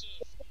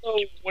 So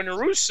when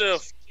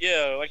Rusev,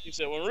 yeah, like you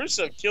said, when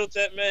Rusev killed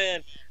that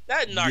man,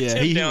 that knocked Yeah,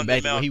 him he down went the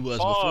back to where he mountain was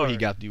before he hard.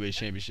 got the U.S.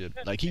 championship.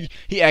 Like he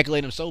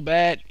accoladed him so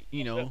bad,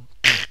 you know,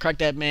 cracked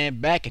that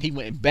man back, and he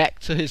went back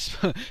to his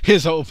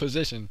his old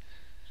position.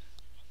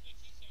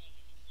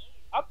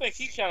 I think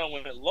he kind of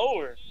went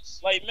lower.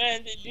 Like,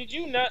 man, did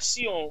you not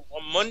see on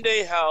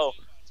Monday how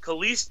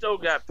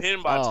Kalisto got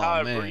pinned by Oh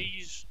Ty man,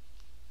 Breeze?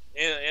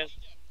 And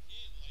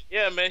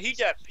yeah, man, he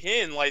got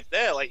pinned like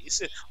that. Like you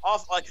said,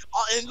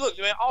 and look,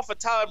 man, off of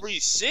Ty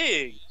Breeze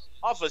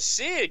off of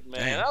Sig, man.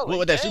 dang. I was What like,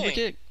 with that super dang,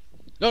 kick?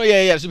 No,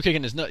 yeah, super kick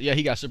in his nut. Yeah,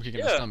 he got super kick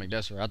in the yeah, stomach.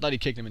 That's right. I thought he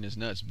kicked him in his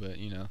nuts, but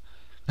you know,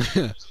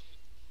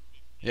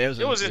 yeah, it was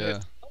it was in his yeah,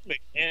 stomach,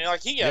 and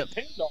like he yep. got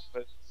pinned off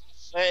it.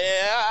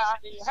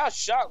 Man, how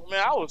shocked,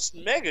 man! I was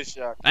mega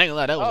shocked. I ain't gonna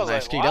lie, that was I a was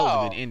nice like, kick. That was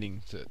a good wow.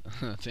 ending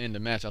to to end the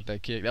match off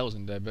that kick. That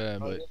wasn't that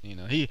bad, Oh, but yeah. you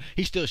know, he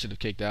still should have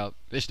kicked out.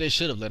 They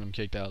should have let him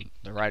kicked out,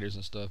 the writers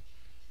and stuff.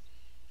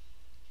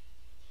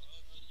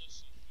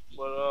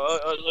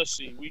 But let's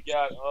see, we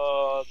got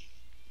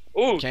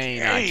ooh,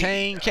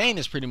 Kane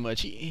is pretty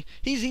much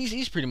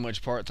he's pretty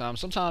much part time.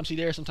 Sometimes he's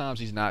there, sometimes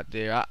he's not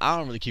there. I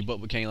don't really keep up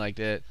with Kane like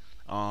that.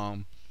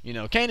 You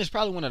know, Kane is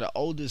probably one of the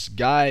oldest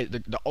guys,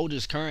 the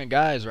oldest current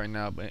guys right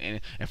now. But and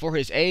for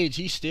his age,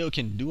 he still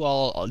can do a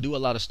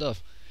lot of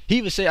stuff. He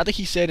even said, I think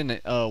he said in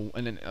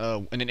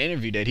an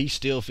interview that he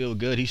still feel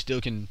good. He still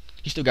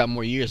got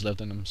more years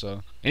left in him.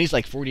 So, and he's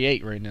like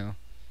 48 right now.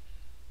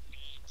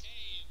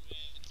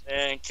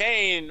 And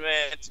Kane,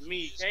 man, to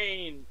me,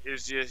 Kane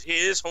is just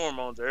his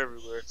hormones are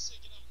everywhere.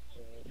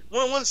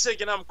 One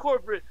second I'm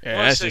corporate, Yeah,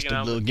 one that's just second a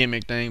I'm little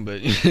gimmick thing,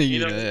 but you you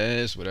know know,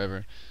 it's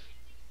whatever.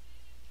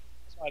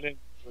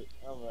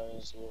 I'm not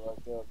into it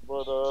like that.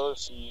 But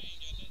let's see.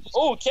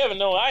 Oh,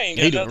 Kevin Owens, I ain't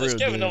Yeah, he got doing nothing. real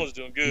Kevin good. Owens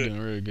doing He good doing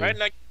real right good.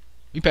 now.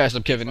 We passed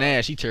up He Kevin fine.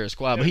 Nash. He tear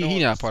squad, but Kevin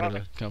he Owens not is part of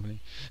fine. the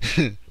company.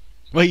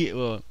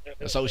 Well,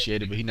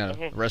 associated, but he not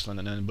Mhm. wrestling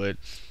or nothing. But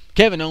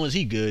Kevin Owens,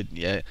 he good.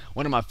 Yeah,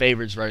 one of my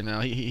favorites right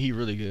now. He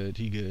really good.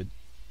 He good.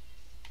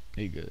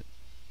 He good.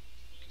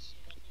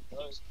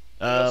 Let's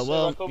say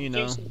Well, about Kofi you know,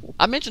 Kingston.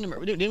 I mentioned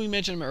him. Didn't we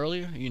mention him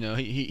earlier? You know,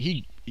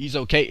 he's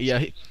okay.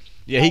 Yeah,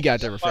 yeah, he got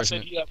that I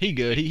said refreshment. you have He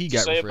good. He to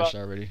got say refreshed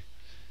about. already.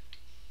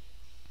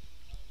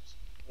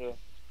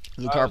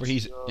 Luke Harper,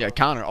 Obviously, he's yeah.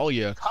 Connor, oh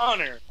yeah.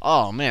 Connor.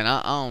 Oh man,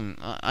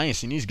 I ain't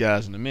seen these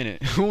guys in a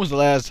minute. When was the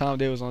last time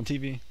they was on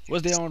TV?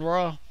 Was they on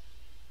Raw?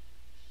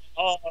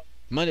 Uh,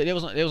 Monday. They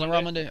was on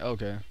Raw Monday. Monday.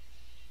 Okay.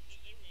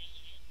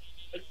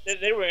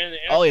 They were in the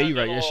Oh yeah, you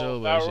right. Your Intercontinental show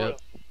was. Battle Yep. Royal.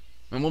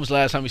 And when was the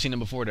last time we seen them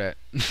before that?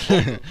 Both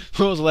of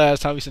When was the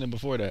last time we seen them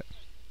before that?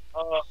 Uh,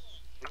 long,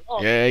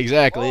 Yeah, long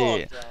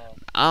exactly. time.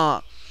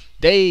 Uh,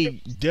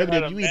 they They had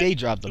a WWE match they in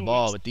dropped the 2 weeks.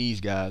 ball with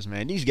these guys,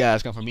 man. These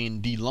guys come from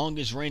being the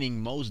longest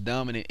reigning, most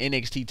dominant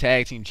NXT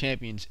Tag Team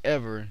Champions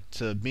ever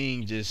to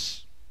being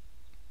just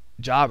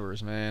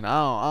jobbers, man.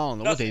 I don't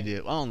know what they Nothing.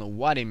 did. I don't know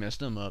why they messed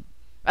them up.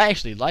 I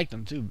actually liked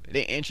them too.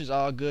 Their entrance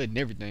all good and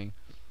everything,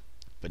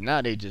 but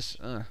now they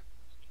just They had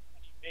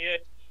yeah,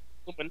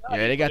 Illuminati,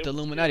 they but got it the was still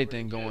Illuminati really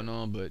thing good. going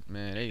on, but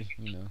man, they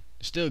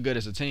still good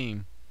as a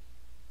team.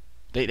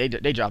 They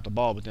dropped the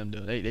ball with them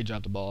though. They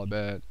dropped the ball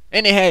bad.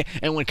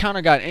 And when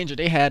Connor got injured,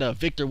 they had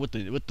Victor with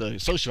the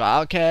social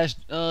outcast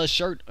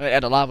shirt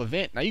at a live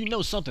event. Now you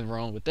know something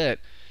wrong with that.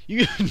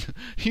 You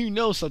you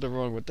know something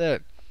wrong with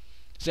that.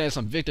 Saying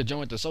some Victor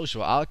joined the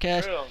social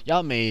outcast. Real.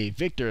 Y'all made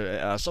Victor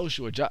a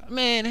social job.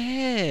 Man,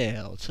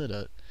 hell to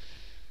the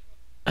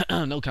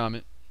no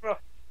comment.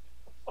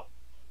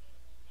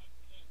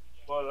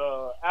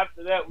 But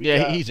after that, we Yeah,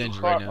 got he's Luke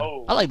injured right Harper. now.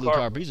 Oh, I like Luke Luke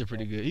Harper. Harper. He's a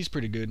pretty good. He's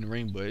pretty good in the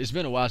ring, but it's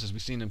been a while since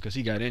we've seen him because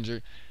he got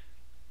injured.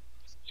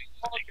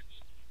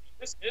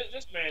 This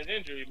man's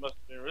injury must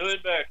have been really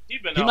bad.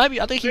 He's been He out might for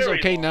be. I think a he's very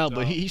okay long now,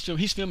 but time.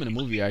 he's filming a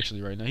movie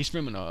actually right now. He's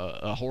filming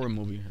a horror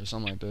movie or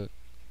something like that.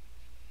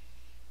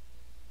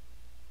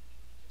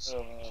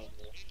 Uh,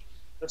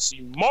 let's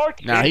see,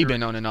 Mark Nah, he Henry.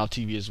 been on and off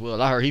TV as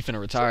well. I heard he finna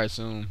retire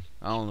soon.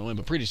 I don't know when,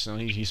 but pretty soon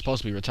he's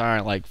supposed to be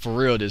retiring like for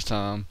real this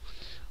time.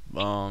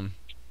 Um,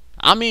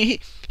 I mean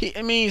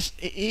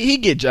he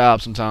get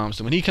jobs sometimes.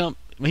 So when he come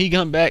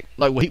back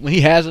like when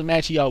he has a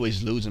match, he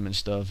always lose him and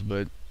stuff.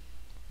 But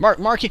Mark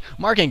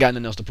ain't got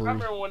nothing else to I prove.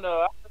 remember when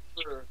I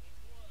remember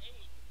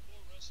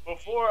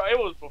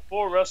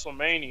before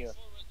WrestleMania.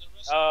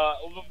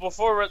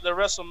 Before the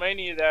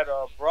WrestleMania that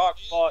Brock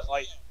fought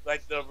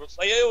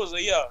it was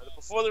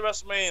before the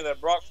WrestleMania that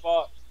Brock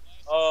fought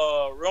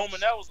Roman.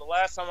 That was the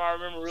last time I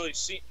remember really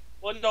seeing.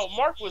 Well, no,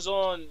 Mark was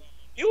on.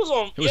 He was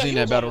on. He was Yeah, in he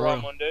that was on battle Raw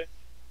royal. Monday.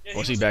 Yeah, Or he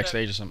was he was in that.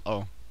 backstage or something?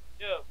 Oh,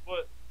 Yeah,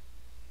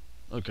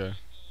 okay.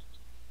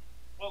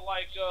 but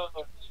like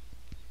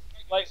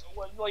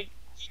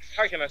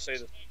how can I say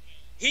this?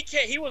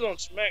 He was on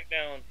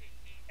SmackDown.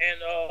 And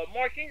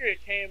Mark Henry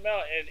came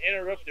out and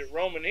interrupted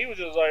Roman. He was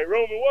just like,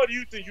 Roman, why do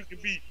you think you can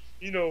beat,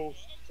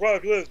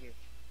 Brock Lesnar?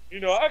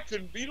 I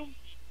couldn't beat him.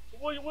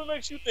 What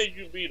makes you think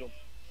you can beat him?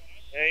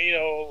 And,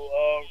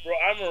 I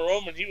remember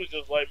Roman, he was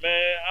just like,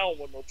 man, I don't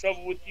want no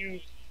trouble with you.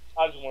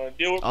 I just want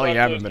to deal with Oh Brock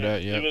yeah, I Lesnar. remember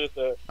that. Leave Yep. it at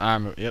that. I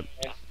remember. Yep.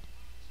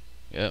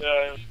 And,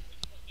 Yep.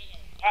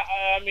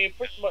 I mean,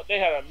 pretty much they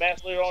had a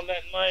match later on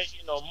that night.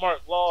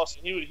 Mark lost,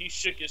 and he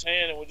shook his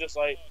hand and was just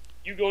like,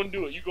 you going to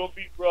do it. You going to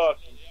beat Brock.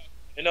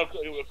 And of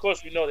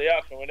course, we know the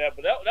outcome of that,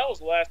 but that was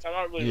the last time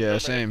I really Yeah, remember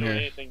same him doing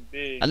here. anything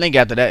big. I think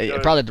after that,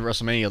 Because- probably at the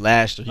WrestleMania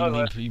last year,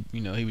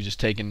 Oh, he was just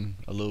taking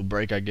a little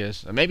break, I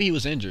guess. Or maybe he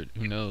was injured.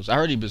 Who knows? I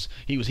heard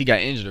he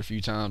got injured a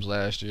few times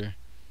last year,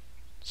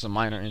 some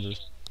minor injuries.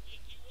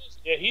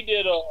 Yeah, he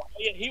did.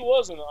 He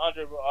was in the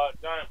Andre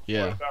Giant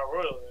Yeah. Battle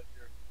Royal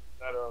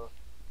that year.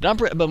 That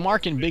But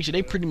Mark and Big Show,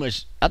 they pretty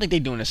much. I think they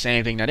doing the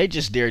same thing now. They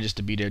just there just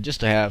to be there,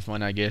 just to have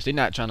fun, I guess. They're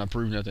not trying to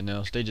prove nothing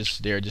else. They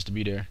just there just to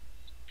be there.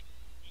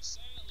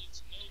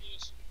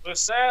 But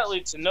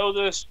sadly, to know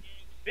this,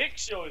 Big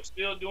Show is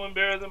still doing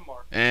better than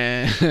Mark.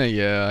 And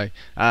yeah,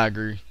 I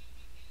agree.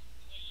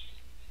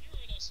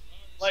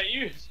 Like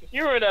you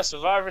were in that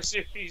Survivor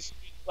Series.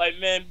 Like,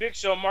 man, Big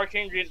Show, Mark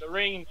Henry in the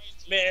ring.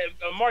 Man,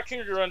 Mark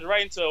Henry runs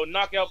right into a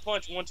knockout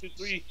punch. 1, 2,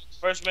 3.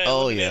 First man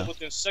eliminated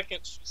within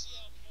seconds.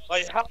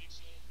 Like, how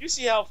you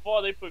see how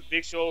far they put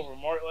Big Show over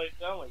Mark like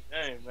that? I'm like,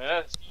 dang,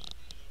 man,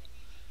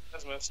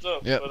 that's messed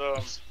up. Yep.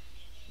 But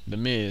The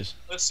Miz.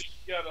 let's see.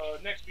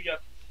 Next we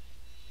got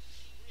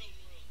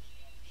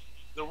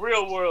the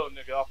Real World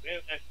nigga off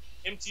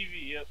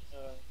MTV. Yep.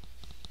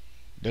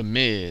 The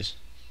Miz.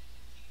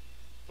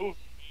 Who?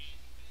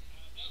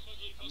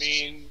 I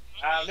mean,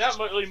 not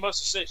really much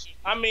to say.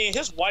 I mean,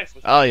 his wife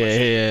was. Oh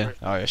yeah.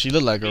 Oh yeah. She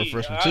looked like a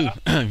refreshment too,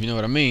 I- if you know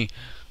what I mean.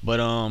 But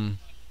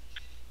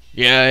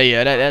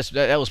yeah.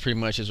 That was pretty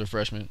much his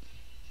refreshment.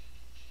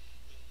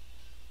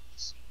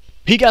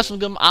 He got some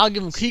good. I'll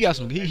give him. He got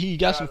some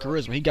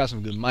charisma. He got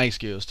some good mic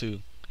skills too.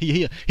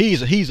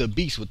 He's a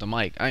beast with the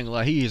mic. I ain't gonna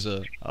lie. He is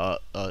a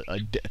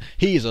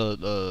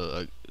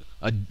the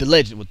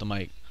legend with the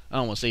mic. I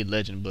don't want to say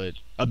legend, but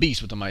a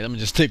beast with the mic. Let me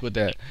just stick with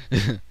that.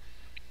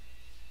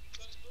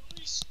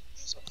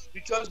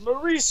 Because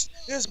Maurice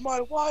is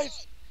my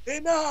wife,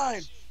 and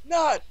I'm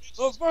not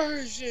a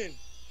virgin.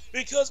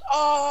 Because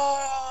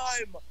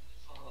I'm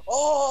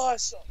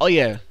awesome. Oh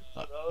yeah,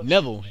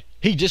 Neville.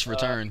 He just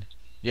returned.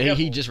 Yeah,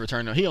 he just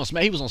returned. He on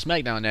Smack. He was on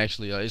SmackDown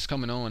actually. It's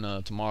coming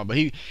on tomorrow. But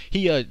we're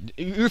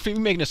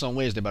making this on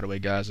Wednesday, by the way,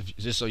 guys.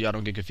 Just so y'all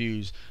don't get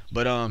confused.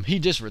 But he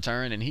just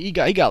returned and he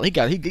got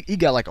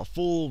like a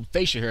full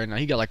facial hair now.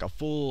 He got like a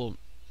full.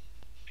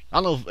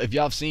 I don't know if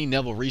y'all have seen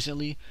Neville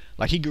recently.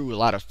 Like he grew a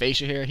lot of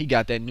facial hair. He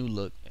got that new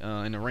look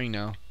in the ring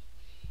now.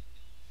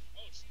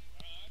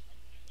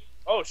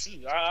 Oh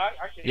shoot, I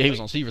can't. Yeah,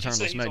 he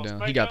returned on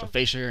SmackDown. He got the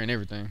facial hair and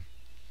everything.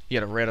 He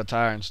had a red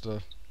attire and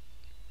stuff.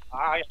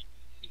 I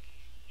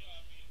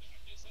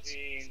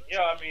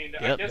mean,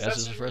 I guess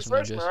that's his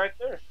refreshment right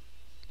there.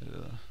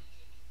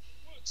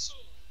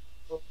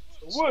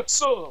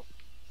 What's up?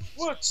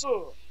 What's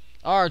up?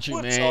 Archie,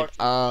 man.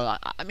 I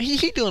mean,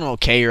 he doing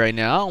okay right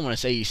now. I don't want to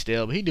say he's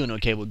still, but he doing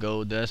okay with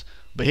Goldust.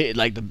 But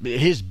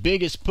his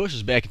biggest push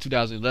was back in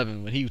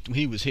 2011 when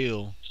he was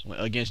heel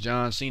against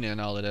John Cena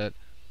and all of that.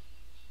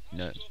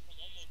 No.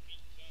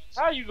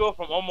 How you go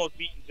from almost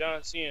beating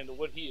John Cena to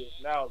what he is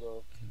now,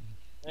 though?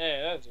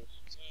 Man, that's just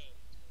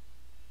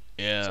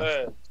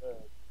sad.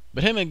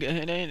 But him and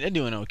they're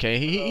doing okay.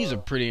 He's a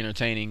pretty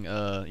entertaining,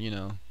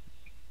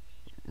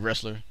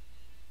 wrestler.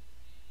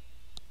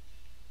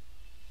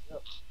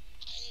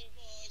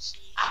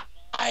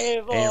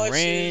 And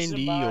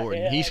Randy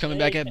Orton, he's coming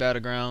back at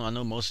Battleground. I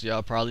know most of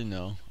y'all probably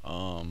know.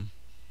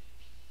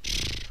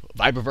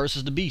 Viper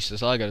versus the Beast.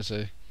 That's all I gotta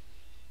say.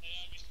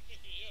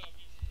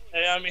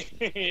 Hey, I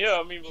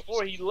mean,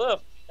 before he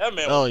left, that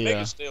man was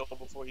mega stale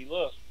before he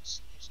left.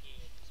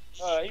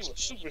 He was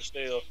super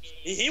stale.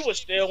 He was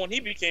stale when he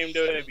became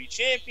WWE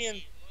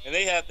champion, and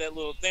they had that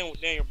little thing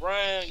with Daniel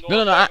Bryan.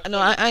 I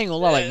ain't gonna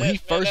lie. Like when he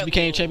first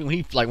became champion,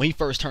 when he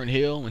first turned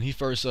heel, when he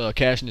first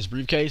cashed in his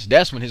briefcase,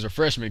 that's when his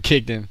refreshment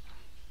kicked in.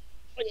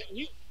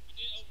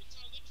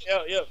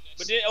 Yeah.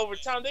 But then over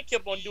time, they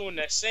kept on doing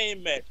that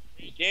same match.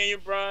 Daniel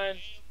Bryan,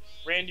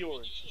 Randy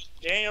Orton.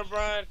 Daniel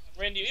Bryan,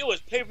 Randy. It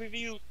was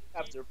pay-per-view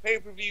after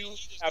pay-per-view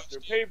after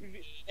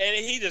pay-per-view, and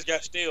he just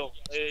got stale.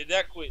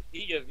 That quick.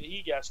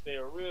 He got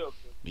stale real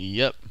quick.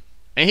 Yep.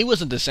 And he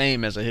wasn't the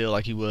same as a heel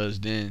like he was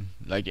then.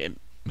 Like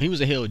he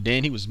was a heel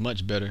then. He was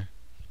much better.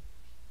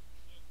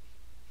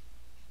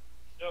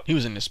 Yep. He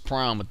was in his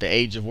prime with the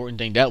Age of Orton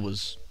thing. That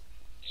was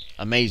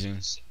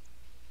amazing.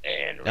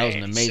 And that was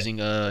an amazing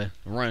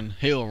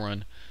heel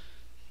run.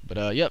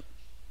 But yep.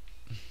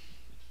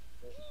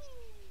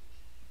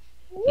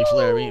 Ric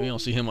Flair, we don't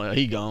see him.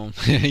 He gone.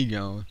 He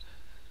gone.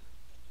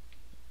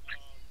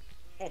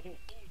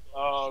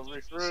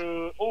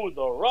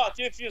 The Rock.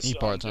 If you he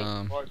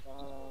part-time.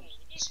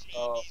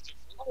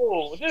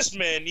 This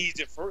man needs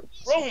it for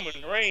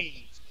Roman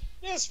Reigns.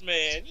 This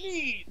man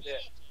needs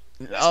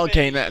that.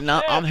 Okay,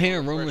 now I'm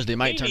hearing rumors they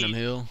might turn him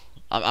heel.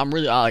 I'm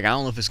really I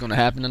don't know if it's gonna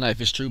happen tonight,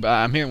 if it's true, but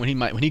I'm hearing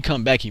when he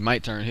come back he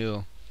might turn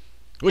heel,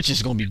 which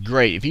is gonna be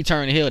great. If he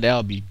turn heel, that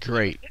would be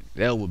great.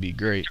 That would be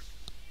great.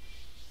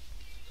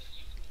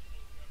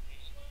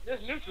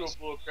 This neutral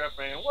bullcrap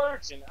ain't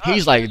working.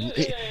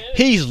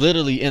 He's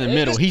literally in the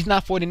middle. He's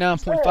not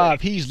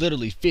 49.5. He's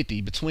literally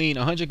 50 between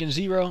 100 and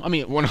 0. I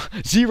mean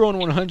 0 and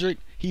 100.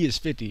 He is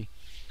 50.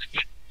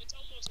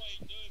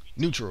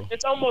 Neutral.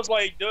 It's almost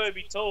like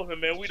WWE told him,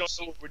 man, we don't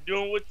know what we're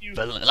doing with you.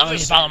 But as long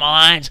as you follow my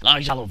lines, as long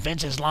as you follow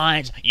Vince's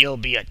lines, you'll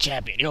be a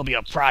champion. You'll be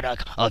a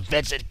product of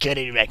Vince and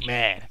Kenny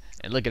McMahon.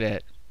 And look at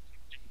that.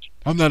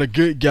 I'm not a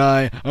good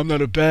guy. I'm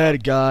not a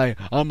bad guy.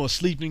 I'm a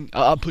sleeping.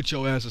 I'll put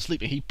your ass to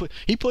sleep. And he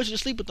puts you to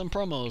sleep with them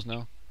promos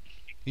now.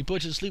 He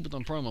puts you to sleep with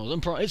them promos.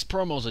 His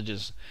promos are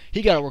just.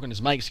 He got to work on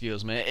his mic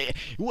skills, man.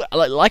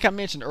 Like I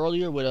mentioned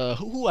earlier with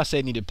who I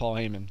said needed Paul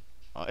Heyman.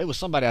 It was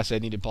somebody I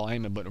said needed Paul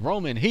Heyman, but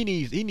Roman he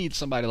needs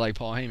somebody like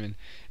Paul Heyman.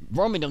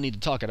 Roman don't need to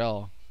talk at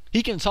all.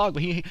 He can talk,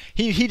 but he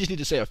just need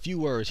to say a few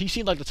words. He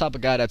seems like the type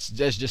of guy that's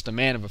just a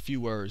man of a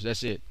few words.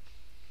 That's it.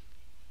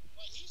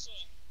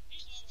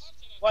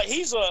 How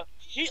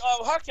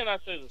can I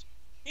say this?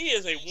 He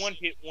is a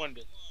one-hit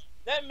wonder.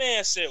 That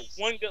man said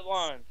one good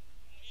line.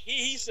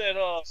 He said,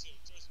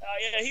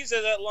 he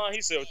said that line.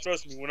 He said,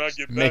 "Trust me, when I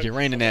get back, make it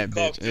rain in that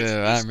bitch."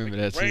 Yeah, I remember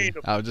that too.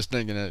 I was just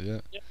thinking that.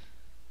 Yeah.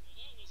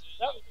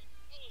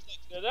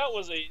 That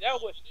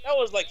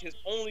was like his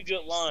only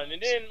good line.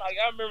 And then like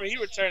I remember he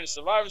returned to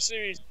Survivor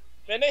Series.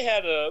 Man, they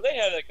had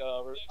like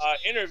a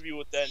interview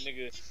with that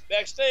nigga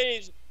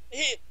backstage.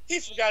 He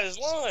forgot his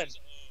line.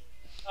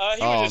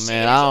 Oh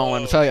man, I don't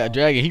want to tell you,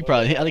 Dragon.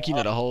 I think he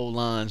know the whole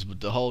lines, but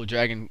the whole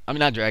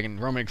not Dragon,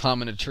 Roman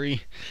climbing a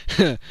tree.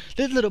 This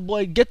little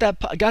boy got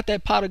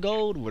that pot of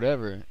gold,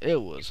 whatever.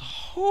 It was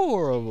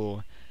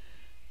horrible.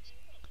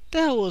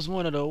 That was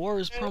one of the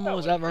worst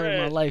promos I've ever heard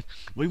in my life.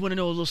 We want to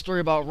know a little story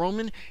about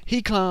Roman.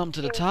 He climbed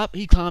to the top.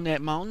 He climbed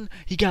that mountain.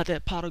 He got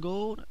that pot of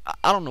gold.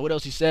 I don't know what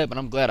else he said, but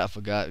I'm glad I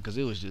forgot because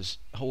it was just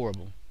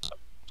horrible.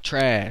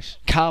 Trash.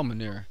 Cow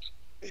manure.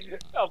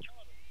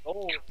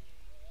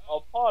 A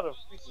pot of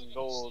freaking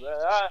gold.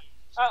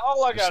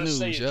 All I gotta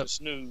say is a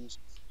snooze.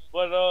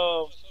 But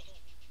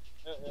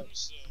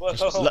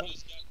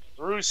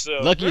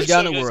Rusev. Luckiest guy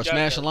in the world.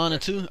 Smash Alana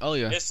too. Oh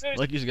yeah.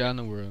 Luckiest guy in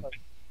the world.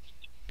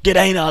 Get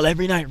anal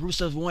every night.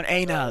 Rusev's one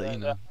anal, you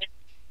know.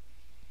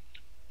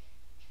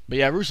 But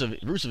yeah,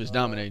 Rusev is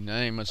dominating.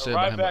 I ain't much said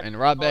about him. Ryback, And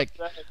Ryback,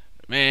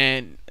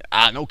 man,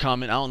 no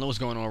comment. I don't know what's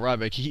going on with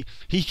Ryback.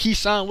 He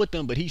signed with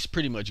them, but he's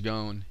pretty much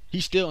gone.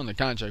 He's still under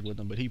contract with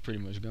them, but he pretty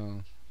much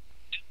gone.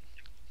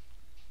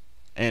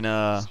 And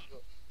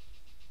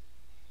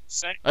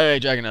hey,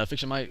 Dragon,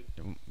 fix your mic.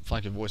 It's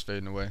like your voice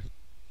fading away.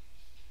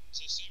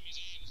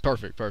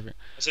 Perfect. I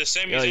said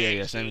Sami Oh Zayn.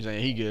 yeah, Sami Zayn.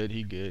 He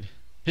good.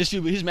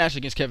 His match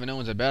against Kevin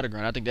Owens at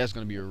Battleground, I think that's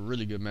gonna be a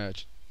really good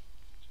match.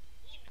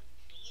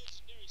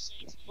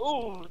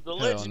 Ooh, the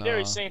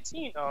legendary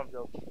Santino.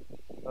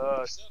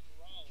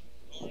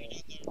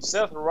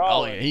 Seth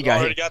Rollins. Oh yeah, he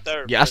already got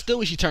that. Yeah, I still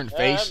wish he turned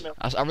face. Yeah,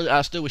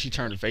 I still wish he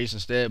turned face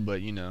instead,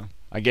 but you know,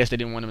 I guess they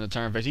didn't want him to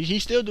turn face.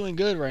 He's still doing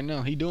good right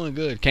now. He's doing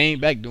good. Came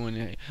back doing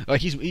it.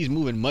 Like he's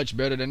moving much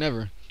better than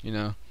ever. You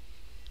know,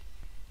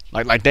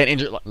 like that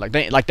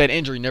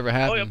injury never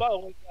happened.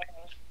 Oh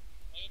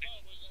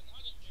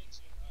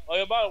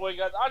yeah, by the way,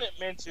 guys, I didn't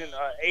mention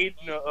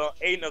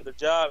Aiden of the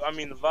Job. I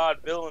mean the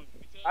Vaudevillain.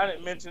 I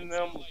didn't mention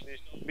them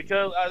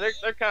because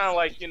they're kind of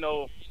like, you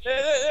know,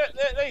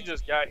 they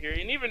just got here,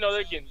 and even though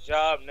they're getting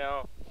job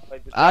now,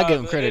 like I give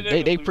them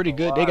credit. They pretty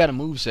good. They got a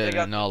moveset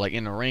and all, like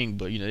in the ring,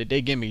 but you know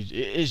they give me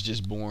it's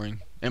just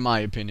boring. In my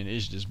opinion,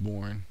 it's just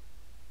boring.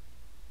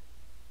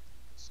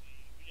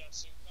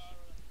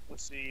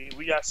 Let's see,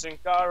 we got Sin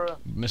Cara,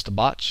 Mr.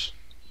 Botch.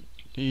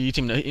 He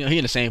in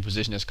the same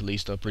position as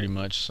Kalisto pretty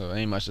much, so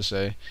ain't much to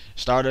say.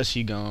 Stardust,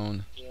 he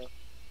gone. Yeah.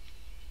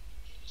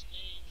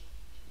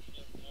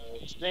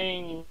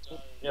 Sting,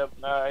 yep,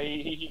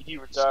 he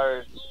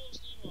retired.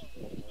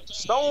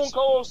 Stone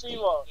Cold Steve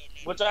Austin,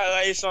 which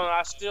I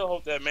still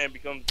hope that man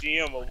becomes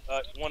GM of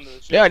one of the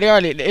shows. Yeah,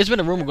 it's been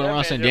a rumor going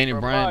around saying Daniel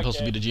Bryan is supposed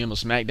to be the GM of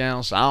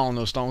SmackDown, so I don't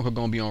know if Stone Cold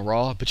gonna be on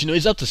Raw, but you know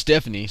it's up to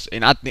Stephanie,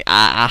 and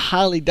I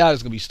highly doubt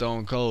it's gonna be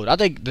Stone Cold. I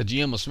think the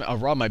GM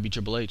of Raw might be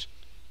Triple H.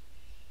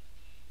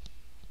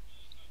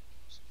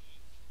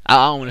 I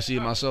don't want to see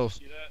it myself.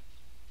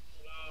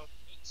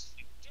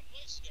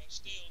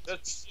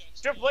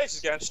 Triple H has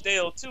gotten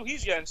stale too.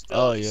 He's gotten stale.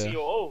 Oh as yeah.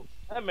 COO.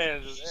 That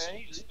man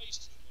is.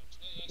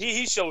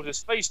 He showed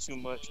his face too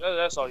much.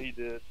 That's all he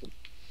did.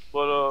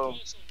 But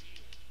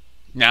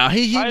now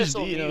he's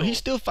still he's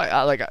still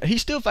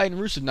fighting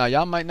Rusev now.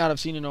 Y'all might not have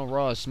seen it on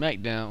Raw or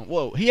SmackDown.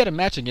 Whoa, he had a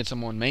match against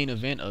him on main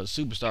event of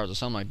Superstars or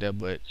something like that.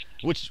 But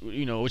which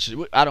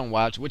I don't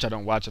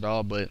watch at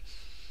all. But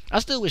I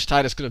still wish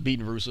Titus could have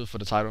beaten Rusev for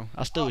the title.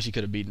 I still wish he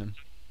could have beaten him.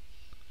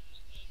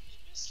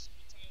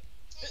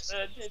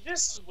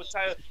 This is what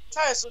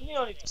Titus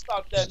O'Neil needs to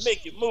stop that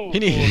make it move. He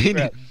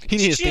need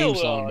his theme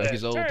song back,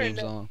 his old Turn theme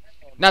that song.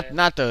 man.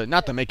 Not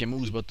the making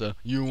moves, but the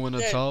you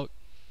wanna talk.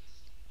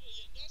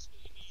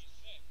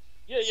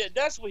 Yeah,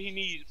 that's what he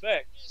needs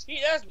back.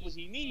 That's what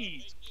he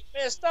needs.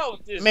 Man, stop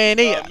with this. Man,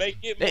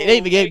 they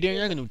even gave Darren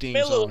Young a new theme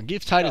song.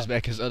 Give Titus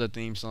back his other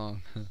theme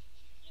song.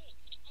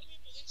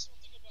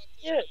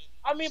 Yeah,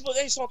 I mean, but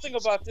they don't think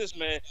about this,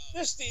 man.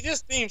 This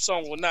theme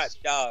song will not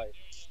die.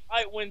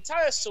 When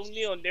Titus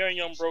O'Neil and Darren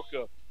Young broke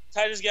up,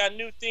 Titus got a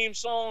new theme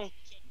song.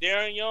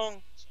 Darren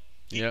Young,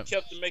 he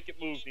kept the Make It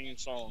Move theme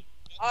song.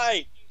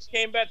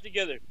 Came back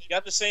together,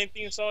 got the same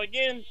theme song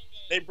again.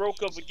 They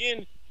broke up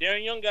again.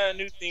 Darren Young got a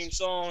new theme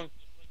song.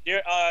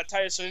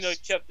 Titus O'Neil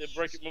kept the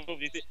Break It Move.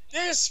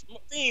 This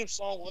theme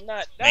song will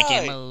not die. Make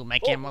it move,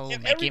 make it move,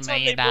 make it $1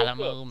 million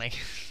move, make.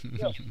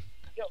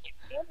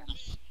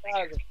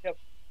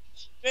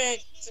 Man,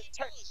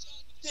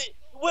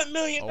 what $1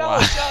 million y'all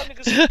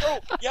niggas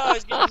broke? Y'all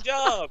is getting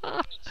jobs.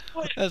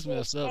 That's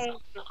messed up.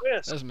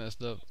 That's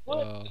messed up.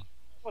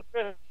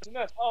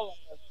 That's all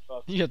I'm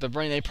about. You have to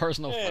bring their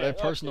personal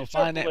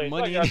finance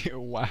money in here.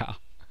 Wow.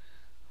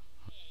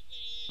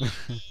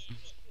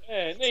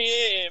 Man,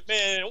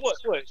 what?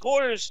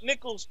 Quarters,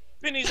 nickels,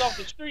 pennies off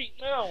the street?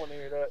 Man, I don't want to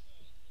hear that.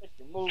 Make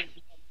the move,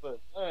 but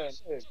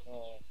let's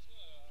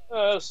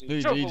see.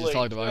 You just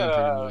talked about him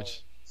pretty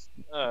much.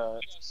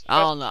 I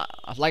don't know.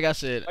 Like I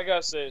said,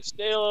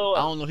 still.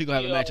 I don't know if he's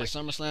gonna have a match at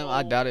SummerSlam.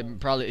 I doubt it. We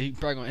probably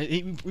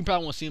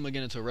won't see him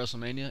again until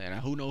WrestleMania. And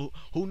who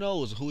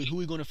knows who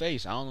he gonna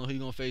face? I don't know who he's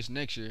gonna face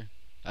next year.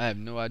 I have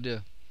no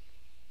idea.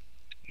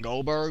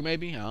 Goldberg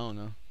maybe? I don't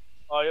know.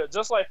 Oh yeah,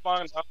 just like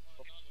Fandango.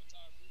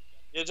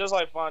 Yeah, just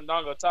like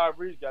Fandango. Tyler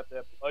Breeze got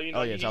that.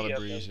 Tyler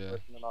Breeze. Yeah.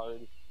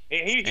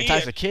 And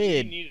Tyson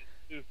Kidd.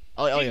 Yeah.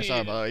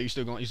 Sorry about that. You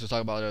still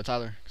talk about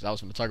Tyler? Because I was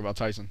going to talk about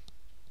Tyson.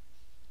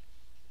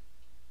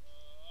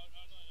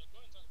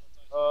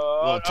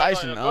 Well,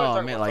 Tyson,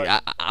 man, like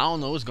I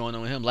don't know what's going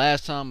on with him.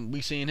 Last time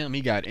we seen him,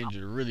 he got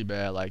injured really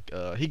bad. Like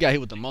he got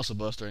hit with the muscle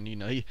buster, and you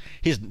know he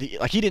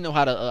didn't know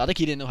how to. I think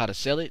he didn't know how to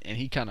sell it, and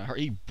he kind of hurt.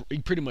 He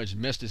pretty much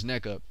messed his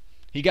neck up.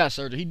 He got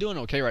surgery. He's doing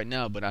okay right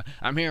now, but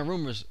I'm hearing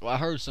rumors. Well, I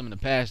heard some in the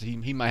past that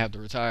he might have to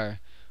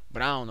retire,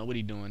 but I don't know what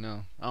he's doing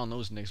now. I don't know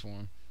what's next for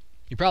him.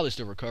 He probably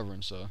still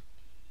recovering, so.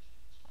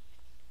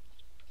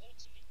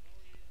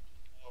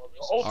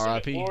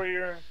 R.I.P.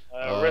 Warrior,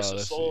 Rest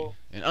of Soul,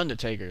 and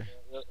Undertaker.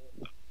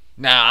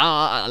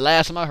 Now,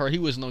 last time I heard, he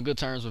wasn't on good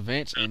terms with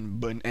Vince,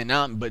 but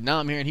now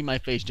I'm hearing he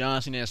might face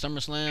John Cena at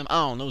SummerSlam.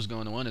 I don't know what's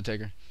going on with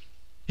Undertaker.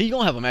 He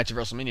gonna have a match at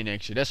WrestleMania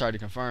next year. That's already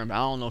confirmed. I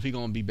don't know if he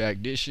gonna be back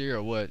this year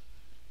or what.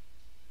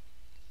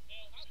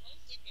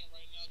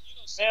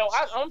 Man,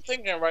 I'm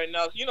thinking right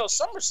now.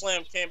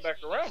 SummerSlam came back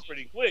around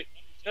pretty quick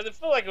because it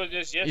felt like it was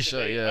just He sure,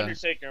 yesterday. yeah,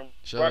 Undertaker and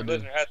sure Brock do.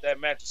 Lesnar had that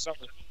match at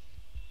SummerSlam.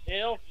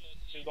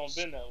 It don't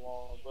been that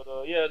long, but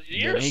yeah, the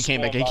Yeah, years he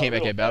came back. going He by came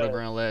back real at fast.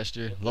 Battleground last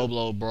year. Low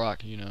blow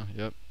Brock.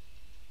 Yep.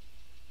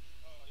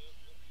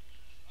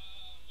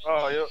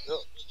 Oh,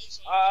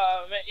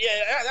 yeah. Man,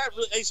 yeah, that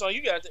really. Hey, so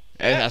you got that.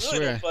 And I That really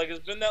swear, don't feel like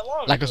it's been that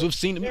long. like, cause ago. we've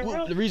seen It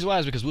really. the reason why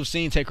is because we've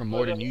seen Taker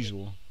more But, than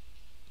usual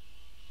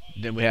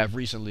than we have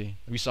recently.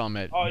 We saw him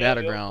at Oh, yeah,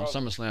 Battleground,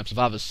 probably. SummerSlam,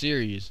 Survivor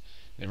Series,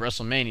 and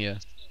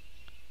WrestleMania.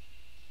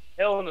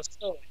 Hell in a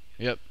Cell.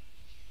 Yep.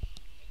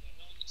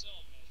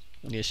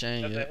 Yeah,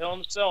 Shane. At the Yep. Hell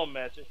in a Cell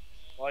match.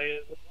 Like,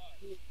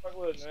 man, it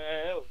was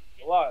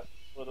a lot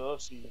for the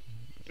season.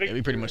 Yeah,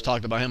 we pretty much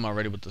talked about him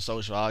already with the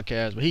Social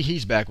Outcast, but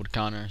he's back with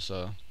Connor.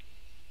 So,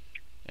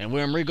 and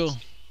William Regal.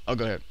 Oh,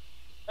 go ahead.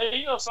 Hey,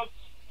 you know something?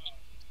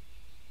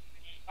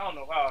 I don't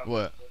know how.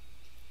 What?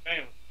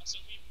 Famous.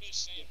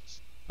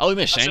 Oh, we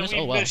missed I said Sheamus. we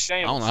Oh wow. missed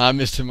I don't know Sheamus. how I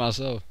missed him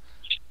myself.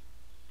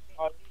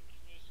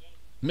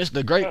 Missed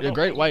the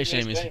great white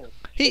Sheamus.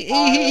 He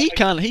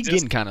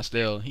getting kind of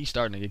stale. He's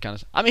starting to get kind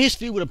of. I mean, his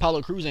feud with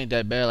Apollo Crews ain't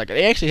that bad. Like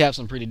they actually have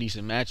some pretty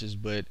decent matches,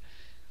 but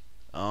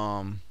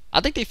I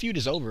think their feud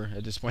is over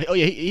at this point. Oh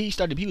yeah,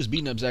 he was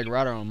beating up Zack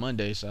Ryder on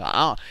Monday, so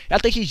I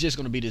think he's just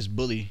gonna be this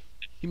bully.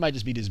 He might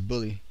just be this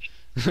bully,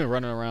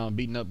 running around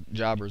beating up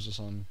jobbers or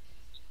something.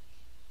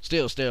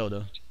 Still stale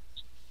though.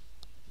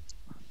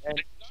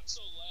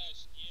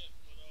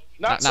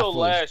 Not so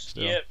fully, last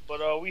still. yet,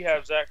 but we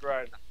have Zack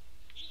Ryder.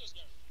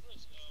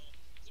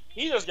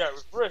 He just got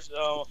refreshed.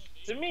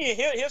 To me,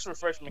 his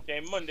refreshment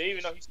came Monday,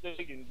 even though he's still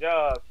getting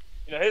jobs.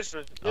 His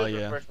Oh,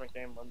 yeah. refreshment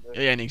came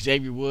Monday. Yeah, and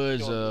Xavier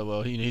Woods,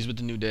 well, he's with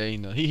the New Day.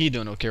 He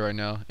doing okay right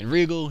now. And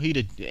Regal, he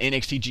the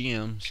NXT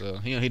GM, so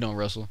he don't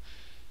wrestle.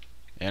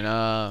 And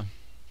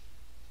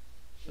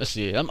let's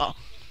see. I'm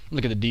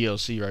look at the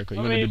DLC right quick.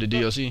 You want to do the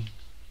DLC?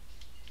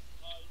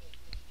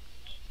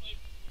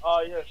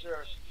 Yeah,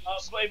 sure.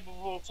 But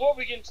before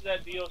we get into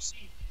that DLC,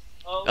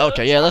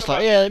 Okay, yeah, let's talk.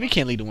 about- Yeah, we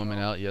can't leave the women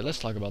out. Yeah, let's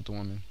talk about the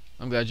women.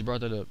 I'm glad you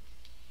brought that up.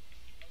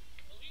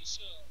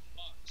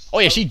 Oh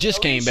yeah, she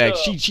just came back.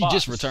 She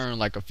just returned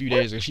like a few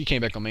days ago. She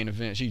came back on main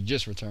event. She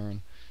just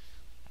returned.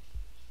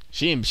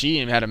 She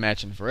ain't had a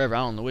match in forever. I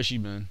don't know where she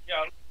been. Yeah.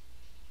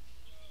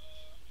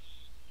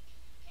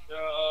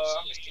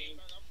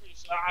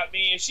 I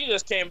mean, if she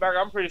just came back,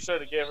 I'm pretty sure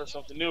they gave her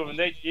something new, and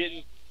they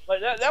didn't.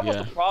 Like that was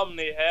Yeah. the problem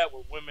they had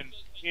with women.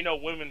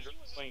 Women's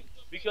wrestling,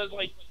 because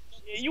like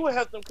you would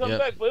have them come Yep.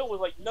 back, but it was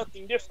like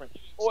nothing different.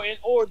 Or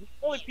the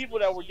only people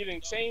that were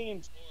getting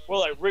changed were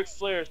like Ric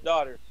Flair's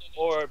daughter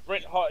or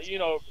Bret Hart.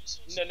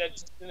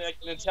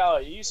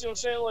 Natalia. You see what I'm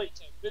saying? Like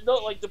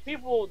the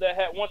people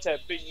that once had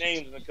big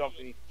names in the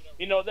company.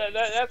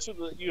 That's who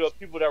the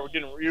people that were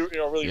getting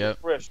really Yep.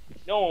 refreshed.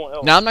 No one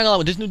else. Now I'm not gonna lie,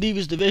 with this new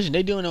Divas division,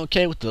 they doing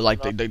okay with the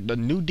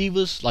new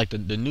Divas, like the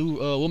new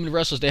women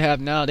wrestlers they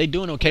have now. They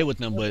doing okay with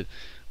them, but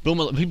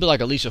people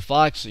like Alicia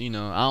Fox, I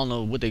don't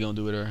know what they gonna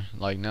do with her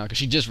like now, cause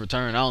she just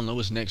returned. I don't know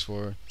what's next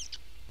for her.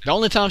 The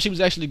only time she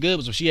was actually good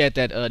was when she had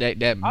that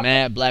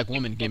mad black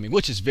woman gimmick,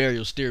 which is very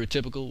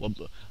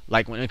stereotypical,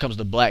 like when it comes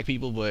to black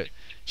people. But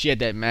she had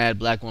that mad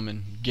black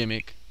woman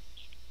gimmick.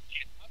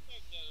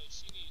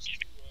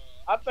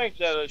 I think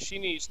that she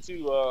needs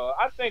to.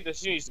 I think that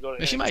she needs to go to.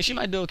 And she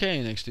might do okay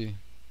in NXT.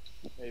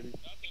 Maybe.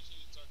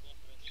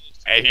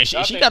 Hey, I she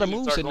think got a she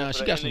needs to moveset start now. going She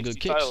for got the some good NXT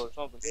kicks. title or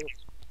something.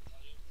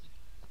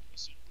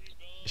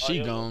 She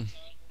yeah. gone.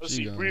 Let's She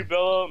see, gone. Brie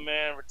Bella,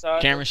 man,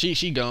 retired. Cameron,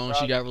 she gone.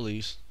 She got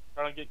released.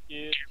 Trying to get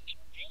kids.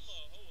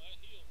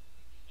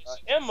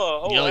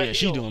 Emma, Yeah,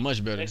 she doing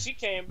much better. And she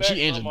came back.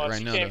 She injured from, right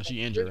she now came though. back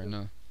She injured right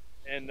now.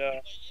 And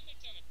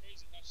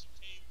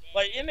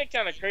isn't it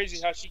kind of crazy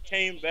how she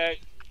came back?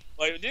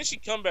 Like, didn't she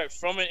come back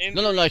from an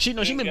injury? No, like she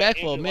been and back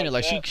got for a injured minute.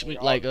 Like that? she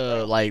like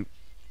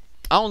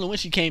I don't know when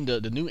she came to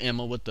the new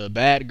Emma with the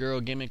bad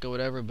girl gimmick or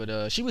whatever,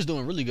 but she was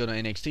doing really good on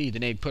NXT.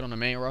 Then they put on the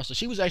main roster.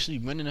 She was actually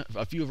winning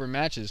a few of her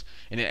matches,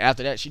 and then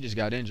after that she just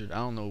got injured. I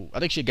don't know. I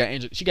think she got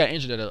injured. She got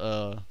injured at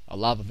a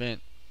live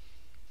event.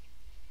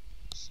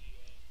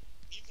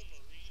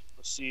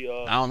 She,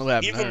 I don't know what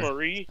happened to Eva her.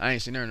 Marie, I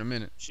ain't seen her in a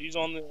minute. she's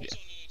on the.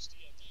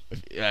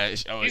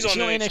 She's on She's on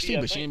NXT, NXT,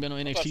 but she ain't been on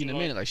I thought NXT she in a was.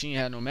 minute. Like she ain't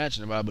had no match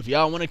in a while. But if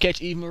y'all want to catch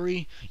Eve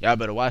Marie, y'all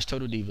better watch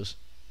Total Divas.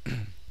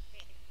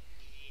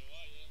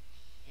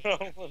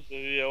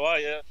 Yeah,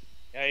 why?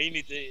 Yeah, you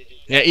need to.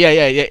 Yeah.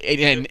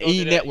 And Don't do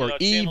E that, Network,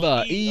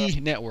 channel E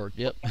Network.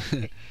 Yep,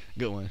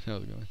 good one. That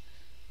was a good one.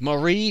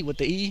 Marie with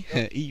the E,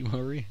 E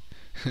Marie.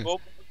 Go,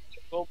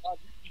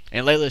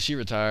 And Layla, she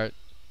retired.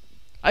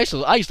 I used to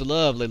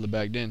love Layla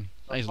back then.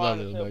 I used to love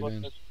Layla back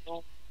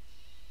then.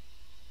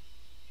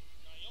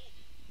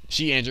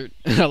 She injured.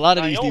 A lot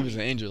of these Naomi. divas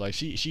are injured. Like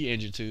she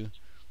injured too.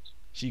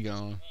 She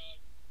gone.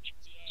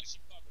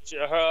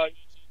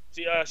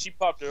 She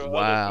popped her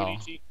Wow.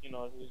 booty cheek.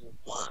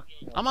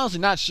 I'm honestly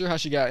not sure how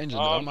she got injured.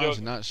 Though. Oh, I'm I'm honestly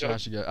joking, not sure how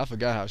she got. I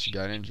forgot how she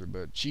got injured,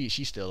 but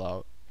she's still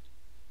out.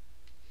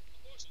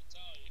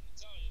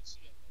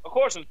 Of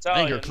course, I think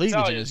her Natalia. cleavage in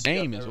Natalia, this she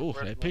got game is that oof. That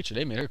refreshment. picture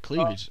they made her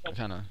cleavage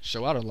kind of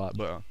show out a lot,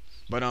 but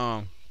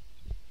Yeah.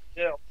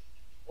 you know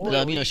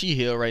Oily. she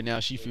healed right now.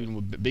 She feuding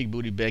with big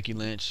booty Becky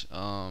Lynch.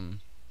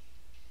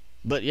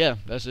 But yeah,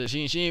 that's it.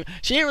 She ain't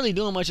really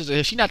doing much as a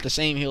heel. She not the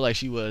same heel like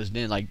she was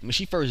then. Like when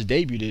she first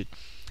debuted,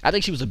 I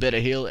think she was a better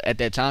heel at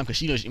that time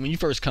because when you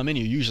first come in,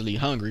 you're usually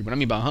hungry. What I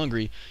mean by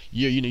hungry,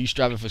 you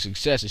striving for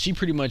success, and she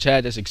pretty much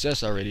had that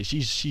success already.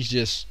 She's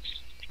just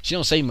she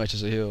don't say much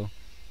as a heel.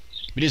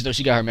 But just know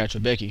she got her match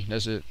with Becky.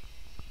 That's it.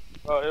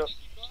 Oh yeah.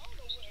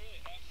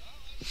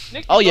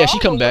 Nikki, Oh bro, yeah, I she don't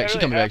know coming what back. She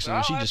really coming back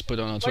happened. soon. She just put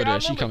on Like I Twitter.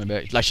 She remember. coming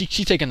back. Like she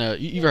taking a.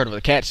 You heard of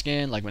a CAT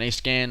scan? Like when they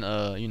scan,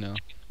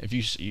 if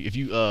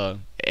you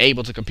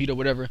able to compete or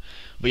whatever.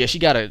 But yeah, she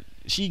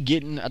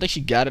getting. I think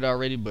she got it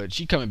already, but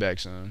she coming back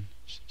soon.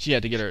 She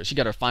had to get her. She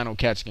got her final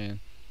CAT scan.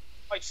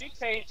 Like she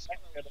came.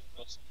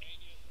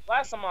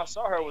 Last time I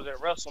saw her was at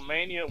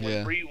WrestleMania when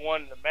Yeah. Brie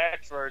won the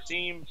match for her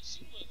team,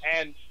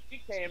 and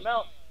she came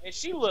out and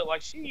she looked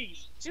like she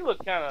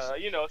looked kind of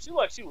she looked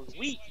like she was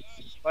weak,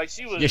 like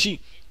she was. Yeah,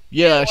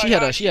 Yeah, Like she you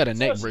had a could tell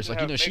neck she brace. didn't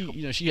Like have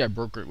makeup. she had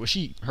broke her. Well,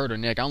 she hurt her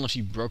neck. I don't know if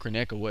she broke her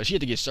neck or what. She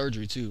had to get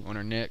surgery too on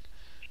her neck.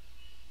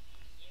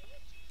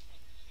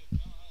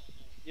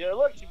 Yeah, it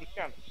looked she was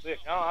kind of sick.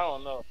 I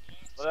don't know,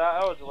 but I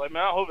was just like,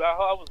 man, I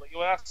was like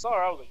when I saw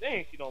her, I was like,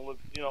 dang, she don't look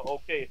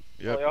okay.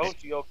 Yep. Like, I hope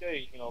she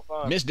okay,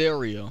 fine. Miss Del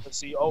Rio. Let's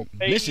see,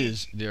 okay.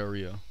 Mrs. Del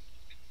Rio.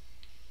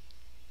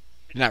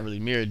 Not really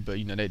married, but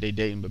they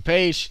dating. But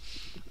Paige,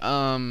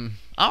 I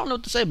don't know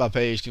what to say about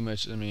Paige too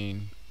much. I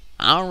mean,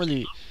 I don't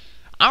really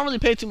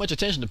pay too much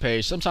attention to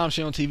Paige. Sometimes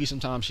she on TV,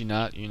 sometimes she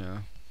not.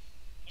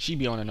 She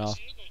be on and off.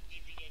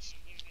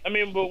 I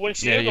mean, but when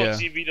she Yeah, is yeah. on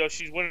TV though,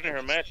 she's winning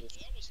her matches.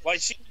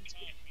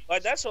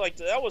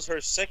 That was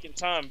her second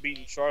time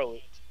beating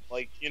Charlotte.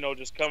 Like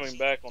just coming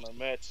back on her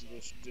match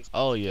and just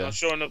Oh yeah.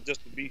 showing up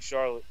just to beat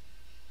Charlotte.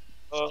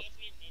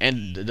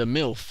 And the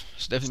MILF,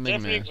 Stephanie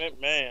McMahon.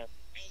 McMahon.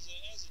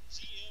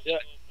 Yeah,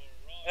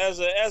 as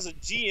a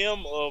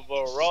GM of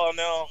Raw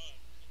now,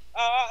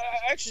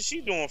 actually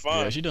she doing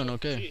fine. Yeah, she doing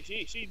okay.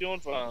 She doing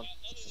fine.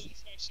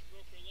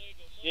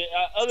 Yeah,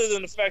 other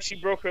than the fact she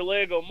broke her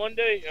leg on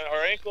Monday,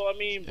 her ankle, I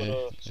mean. But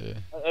Yeah.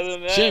 other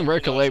than that, She didn't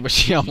break her leg, but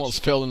she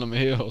almost fell in them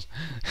hills.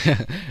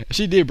 If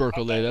she did break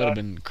her leg, that would have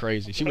been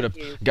crazy. She would have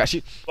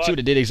she would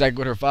have did exactly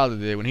what her father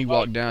did when he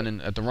walked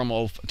down at the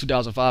Rumble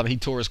 2005 and he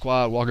tore his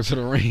quad walking to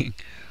the ring.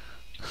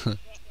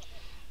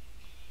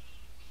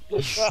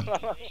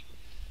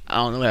 I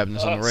don't know what happened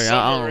to Summer Rae.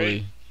 I don't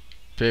really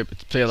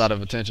pay a lot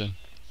of attention.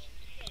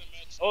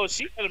 Oh,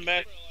 she had a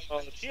match.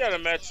 She had a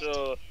match.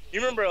 You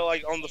remember,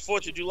 like on the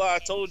 4th of July, I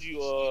told you.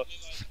 Oh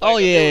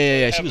like,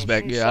 yeah. She having was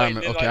back. food Yeah, fight, I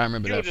remember. then, Okay, like, I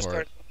remember people that just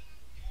part.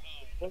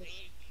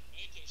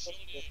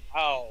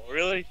 Oh,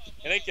 really?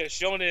 And they kept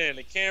showing it in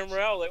the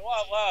camera. I was like,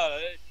 wow,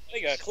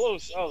 they got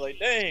close. I was like,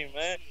 dang,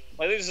 man.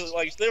 Like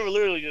they were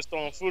literally just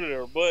throwing food at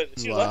her butt. And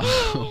she was like,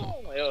 oh,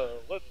 I'm like,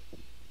 what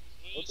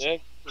the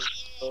heck?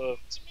 Well,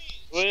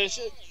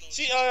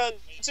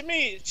 to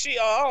me,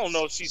 I don't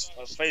know if she's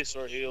a face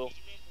or a heel.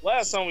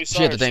 Last time we saw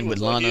She had her, the thing with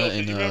was a Lana heel,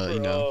 and you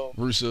remember,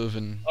 Rusev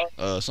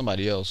and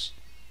somebody else.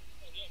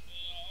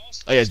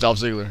 Oh yeah, it's Dolph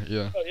Ziggler.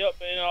 Yeah. Yep,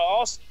 and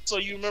also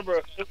you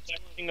remember with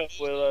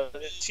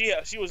she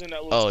was in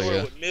that little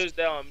story with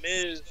Mizdow and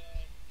Miz,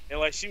 and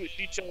like she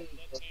chose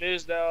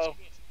Mizdow,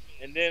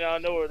 and then I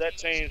know where that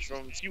changed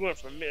from. She went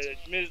from Miz.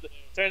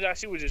 Turns out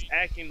she was just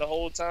acting the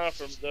whole time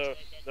from the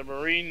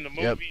Marine, the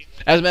movie.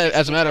 Yep.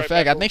 As a matter of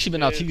fact, I think she's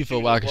been on TV for a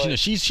while because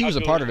she was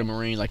a part of the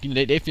Marine. Like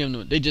they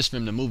just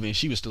filmed the movie and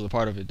she was still a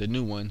part of it, the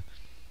new one.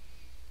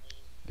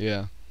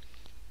 Yeah.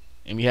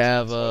 And we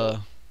have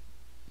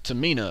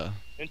Tamina.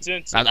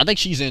 I think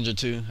she's injured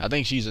too. I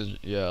think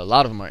a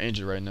lot of them are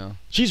injured right now.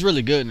 She's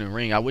really good in the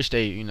ring. I wish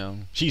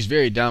she's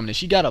very dominant.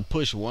 She got a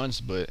push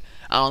once, but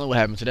I don't know what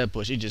happened to that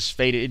push. It just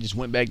faded. It just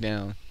went back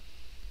down.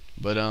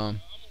 But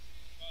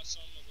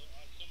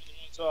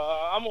So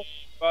I'm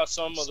about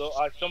some of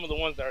the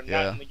ones that are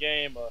not in the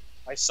game,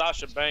 like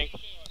Sasha Banks.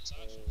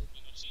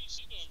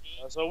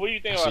 So what do you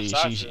think about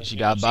Sasha? She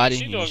got body.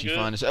 She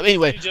fine.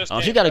 Anyway,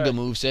 she got a good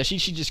move set. She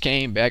just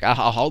came back. I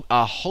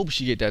hope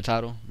she get that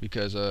title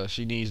because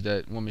she needs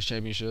that women's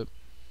championship.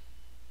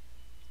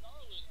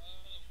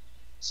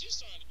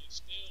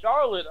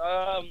 Charlotte,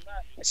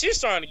 she's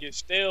starting to get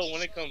stale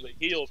when it comes to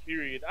heel.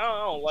 Period. I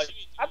don't like.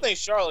 I think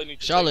Charlotte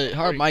needs.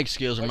 Her mic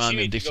skills remind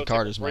me of Dixie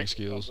Carter's mic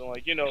skills.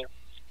 Like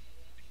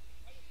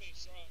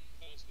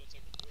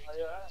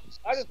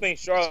I just think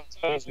Charlotte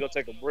needs to go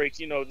take a break.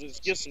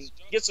 Just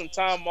get some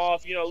time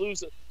off.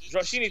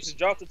 She needs to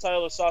drop the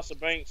title of Sasha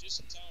Banks.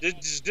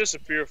 Just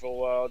disappear for a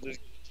while. Just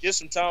get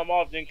some time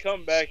off, then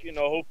come back.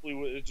 Hopefully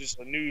with just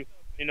a new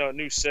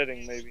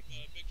setting maybe.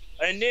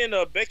 And then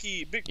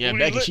Becky,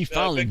 Becky, she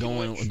finally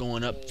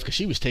going up because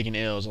she was taking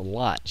L's a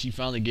lot. She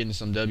finally getting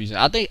some W's.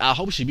 And I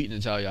hope she beat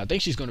Natalya. I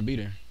think she's gonna beat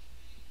her.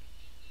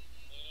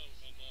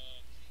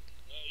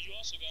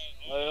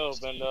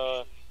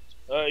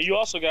 You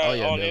also got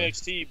on Bayley.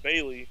 NXT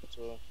Bayley.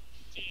 So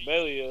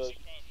Bayley,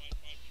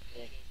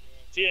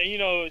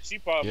 she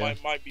probably Yeah.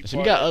 might be. So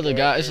we part got of other that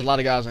guys. right It's a there. lot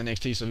of guys on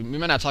NXT, so we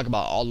might not talk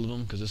about all of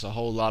them because there's a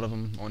whole lot of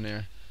them on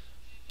there.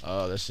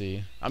 Let's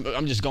see.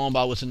 I'm just going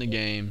by what's in the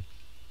game.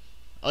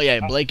 Oh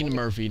yeah, Blake and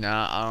Murphy.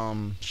 Now,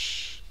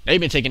 they've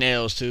been taking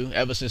L's too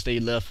ever since they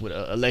left with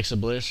Alexa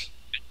Bliss.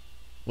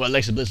 Well,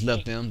 Alexa Bliss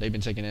left them. They've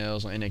been taking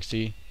L's on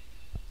NXT.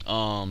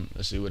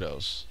 Let's see what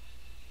else.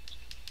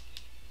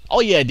 Oh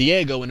yeah,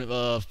 Diego and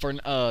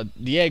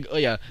Diego. Oh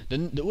yeah,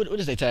 what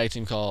is their tag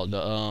team called?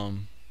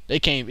 They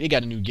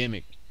got a new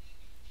gimmick.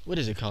 What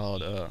is it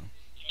called?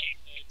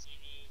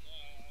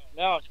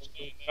 Now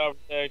cover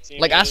tag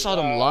team Like I is saw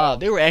them live.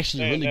 They were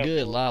actually saying really that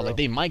good for, live. bro. Like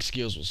they mic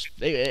skills was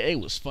it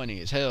was funny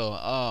as hell.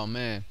 Oh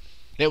man.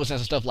 They was saying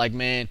some stuff like,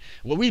 man,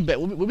 where we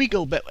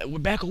go back, we're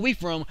back where we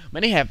from,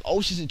 man, they have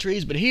oceans and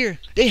trees, but here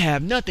they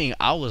have nothing.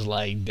 I was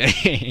like,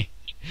 dang,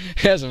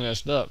 that's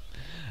messed up.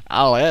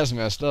 Oh, that's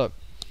messed up.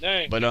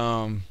 Dang. But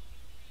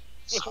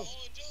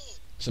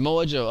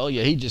Samoa Joe, oh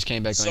yeah, he just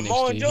came back on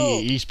Samoa NXT. Joe.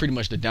 He's pretty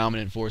much the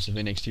dominant force of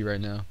NXT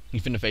right now. He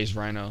finna face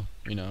Rhino,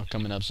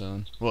 coming up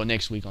soon. Well,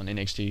 next week on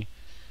NXT.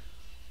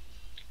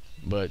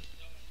 But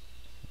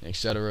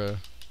etc.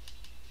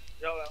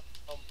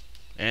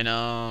 And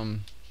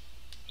I'm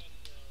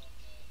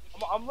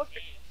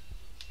looking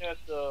at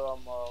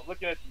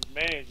looking at these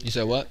managers. you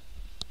said what?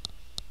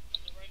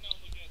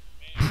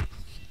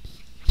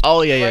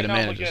 Oh yeah, Right the now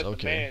I'm looking managers. at the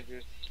Okay.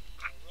 managers.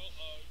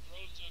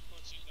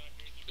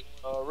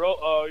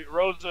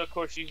 Rosa, of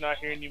course, she's not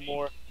here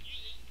anymore.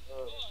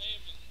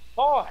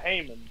 Paul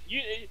Heyman.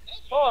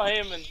 Paul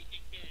Heyman.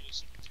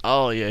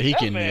 Oh yeah, he That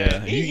can. man,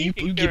 Yeah, he you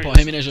can get carry Paul a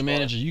Heyman as your superstar.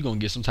 manager, you gonna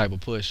get some type of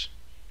push.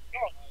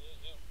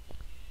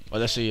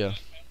 Well, let's see. Yeah.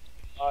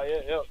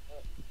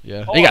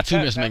 Yeah, Oh, they got two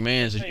Pat- Miss Pat-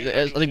 McMahons.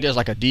 I think there's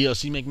like a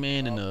DLC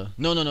McMahon and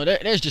no.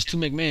 There's just two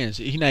McMahons.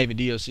 He's not even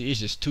DLC. It's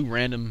just two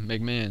random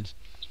McMahons.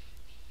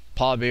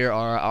 Paul Bear,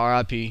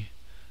 R.I.P.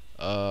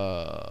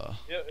 Yeah.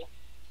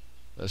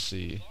 Let's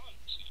see.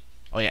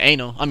 Oh yeah,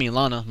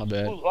 Lana. My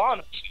bad. Who's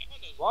Lana?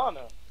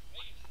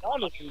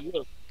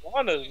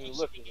 Lana's new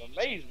look is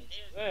amazing,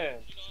 man.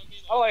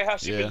 I like how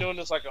she Yeah. been doing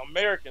this like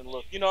American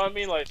look. You know what I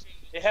mean? Like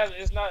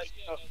it's not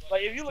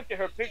like if you look at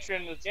her picture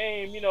in the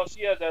game,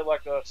 she had that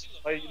like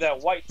that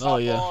white top Oh,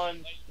 yeah.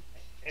 on,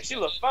 and she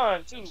looked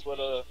fine too.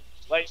 But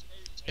like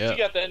Yeah. she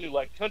got that new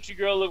like country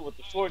girl look with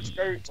the short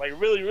skirts, like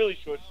really really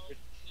short skirts,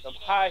 some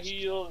high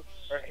heels.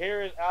 Her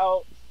hair is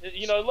out.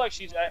 It look like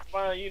she's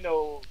fine.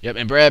 Yep,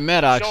 and Brad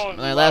Maddox. Showing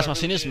Man, a last lot time I of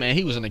seen this really man,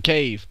 he was in a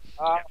cave.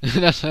 uh,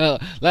 That's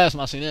last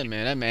time I seen that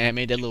man. That man had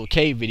made that little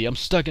cave video. I'm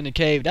stuck in the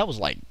cave. That was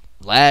like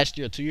last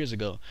year, 2 years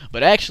ago.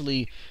 But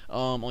actually,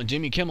 on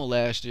Jimmy Kimmel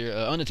last year,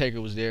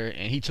 Undertaker was there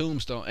and he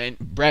tombstone. And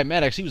Brad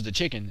Maddox, he was the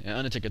chicken, and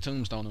Undertaker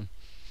tombstone him.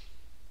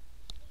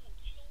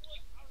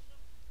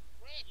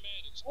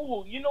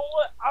 oh, you know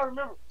what? I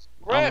remember.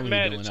 I Brad don't know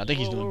what he's Maddox. doing. I think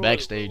he's doing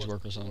backstage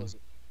work or something.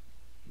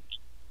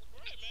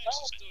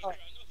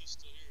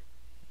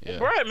 Yeah.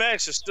 Brad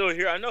Maddox is still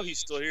here. I know he's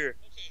still here.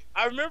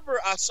 I remember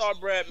I saw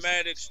Brad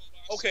Maddox.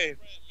 Okay,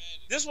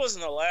 this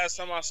wasn't the last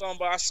time I saw him,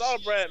 but I saw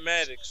Brad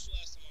Maddox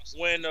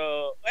when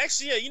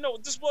actually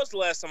this was the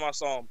last time I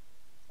saw him.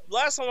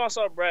 Last time I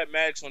saw Brad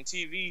Maddox on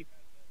TV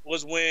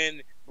was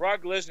when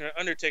Brock Lesnar and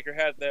Undertaker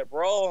had that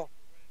brawl.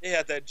 They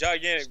had that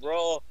gigantic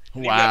brawl.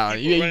 And you got Wow,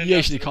 people running you down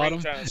actually to the caught ring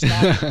him? trying to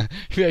stop him.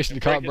 You actually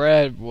and caught break it.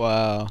 Brad?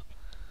 Wow.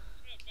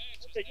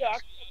 Yeah,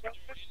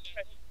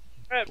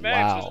 Brad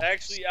Maddox was Wow.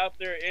 actually out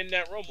there in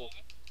that Rumble.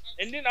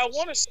 And then I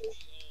want to say,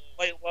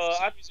 like,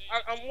 I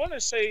want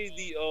to say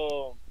the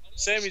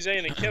Sami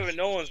Zayn and Kevin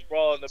Owens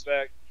brawl in the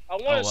back. I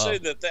want to Oh, wow. say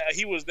that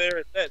he was there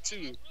at that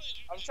too.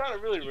 I'm trying to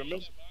really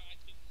remember.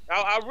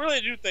 I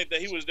really do think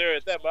that he was there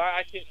at that, but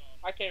I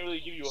can't really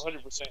give you a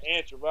 100%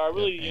 answer. But I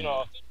really,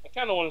 I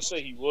kind of want to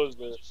say he was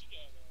there.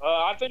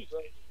 I think.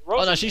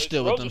 Rosa, Oh no, she's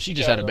still with Rosa, them. She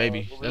just had a got,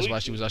 baby. That's why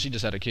released. she was out. She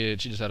just had a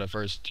kid. She just had her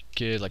first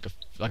kid like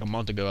a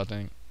month ago, I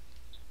think.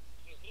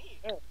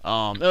 With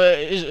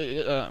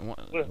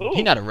who?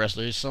 He's not a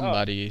wrestler. He's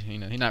somebody.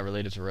 He's not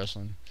related to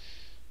wrestling.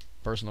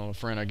 Personal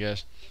friend, I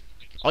guess.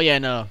 Oh yeah,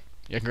 and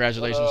yeah,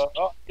 congratulations.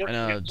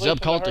 And Zeb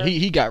Coulter,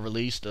 he got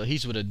released.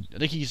 He's with I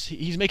think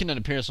he's making an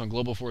appearance on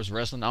Global Force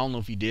Wrestling. I don't know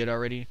if he did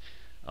already.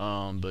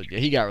 But yeah,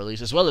 he got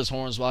released as well as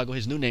Hornswoggle.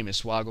 His new name is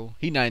Swoggle.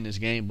 He's not in this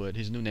game, but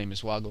his new name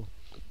is Swoggle.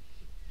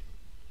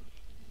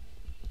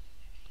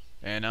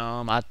 And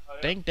I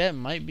think that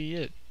might be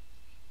it.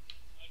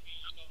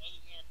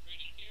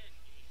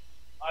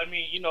 I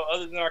mean,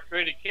 other than our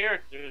created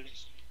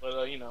characters, but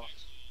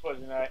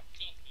wasn't that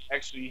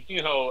actually in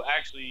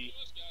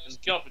the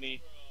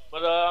company.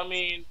 But I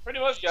mean, pretty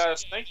much,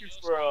 guys. Thank you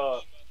for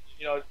I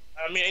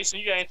mean, Ace,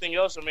 you got anything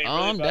else? I mean,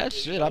 really about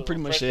That's the, it. I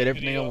pretty much said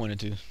everything I video? wanted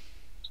to.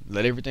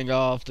 Let everything go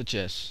off the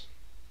chest.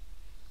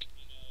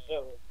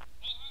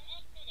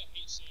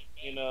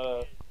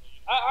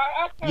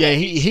 I kinda Yeah,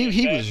 hate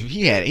seeing bad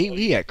he had people,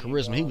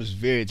 charisma. He was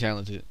very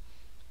talented.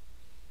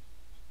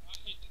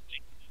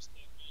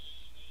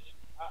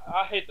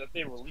 I hate that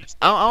they released.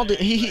 I don't think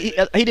he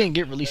didn't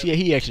get released. Yeah,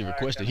 he actually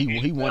requested.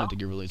 He wanted to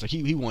get released. Like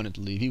he wanted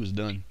to leave. He was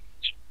done.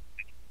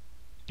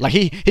 Like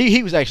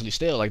he was actually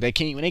stale. Like that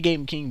King when they gave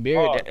him King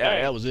Barrett, Oh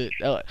dang. that was it.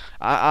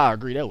 I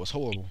agree, that was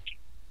horrible.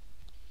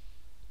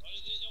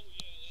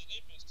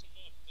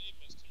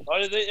 Oh,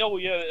 oh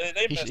yeah,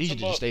 they He messed should him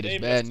just up. stayed as They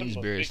Bad messed him News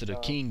up Barrett big instead of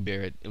time. King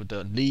Barrett with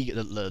the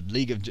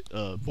league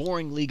of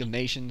boring League of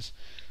Nations.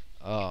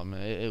 Oh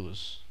man, it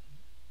was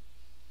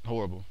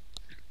horrible.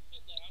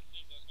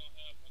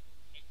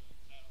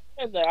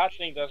 And I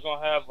think that's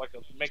gonna have like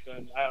a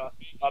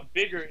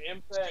bigger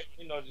impact.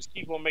 You know, just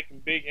keep on making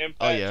big Oh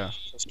impacts. yeah,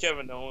 As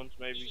Kevin Owens,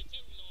 maybe.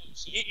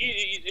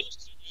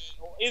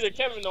 Either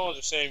Kevin Owens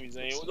or Sami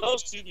Zayn.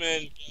 Those two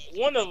men,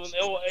 one of them,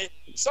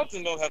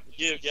 something gonna have to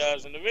give,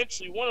 guys, and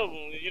eventually one of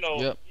them, you know,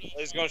 yep,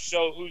 is gonna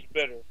show who's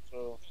better.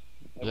 So,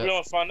 and we're yep.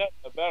 gonna find out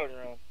in the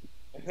battleground.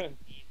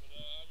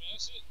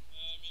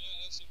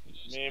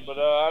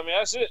 I mean,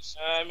 that's it.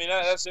 I mean,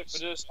 that's it for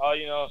this.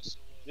 You know,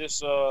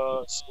 this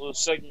little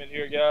segment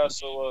here, guys.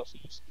 So,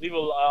 leave a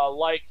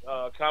like,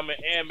 comment,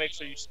 and make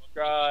sure you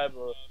subscribe.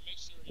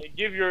 And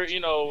give your, you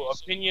know,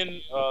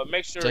 opinion.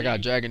 Make sure Check out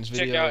you Dragon's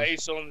check out videos.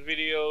 Ace on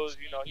videos.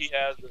 You know, he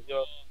has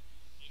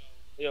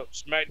the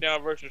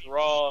SmackDown versus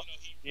Raw.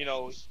 You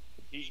know,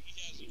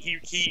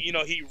 you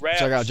know, he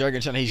Check out raps. Dragon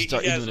channel. He's He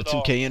doing has the it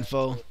all, 2K man.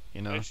 info. So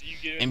You know, make sure you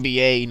get in.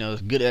 NBA. You know,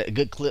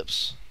 good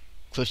clips.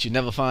 Clips you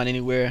never find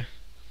anywhere.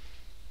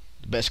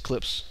 The best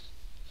clips.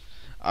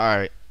 All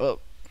right. Oh,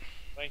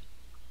 Thank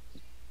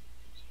you.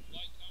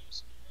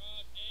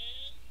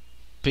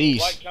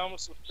 peace. Like, comment,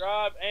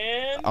 subscribe,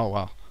 and Oh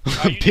wow.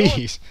 how you doing?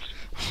 Peace.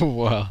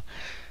 Wow.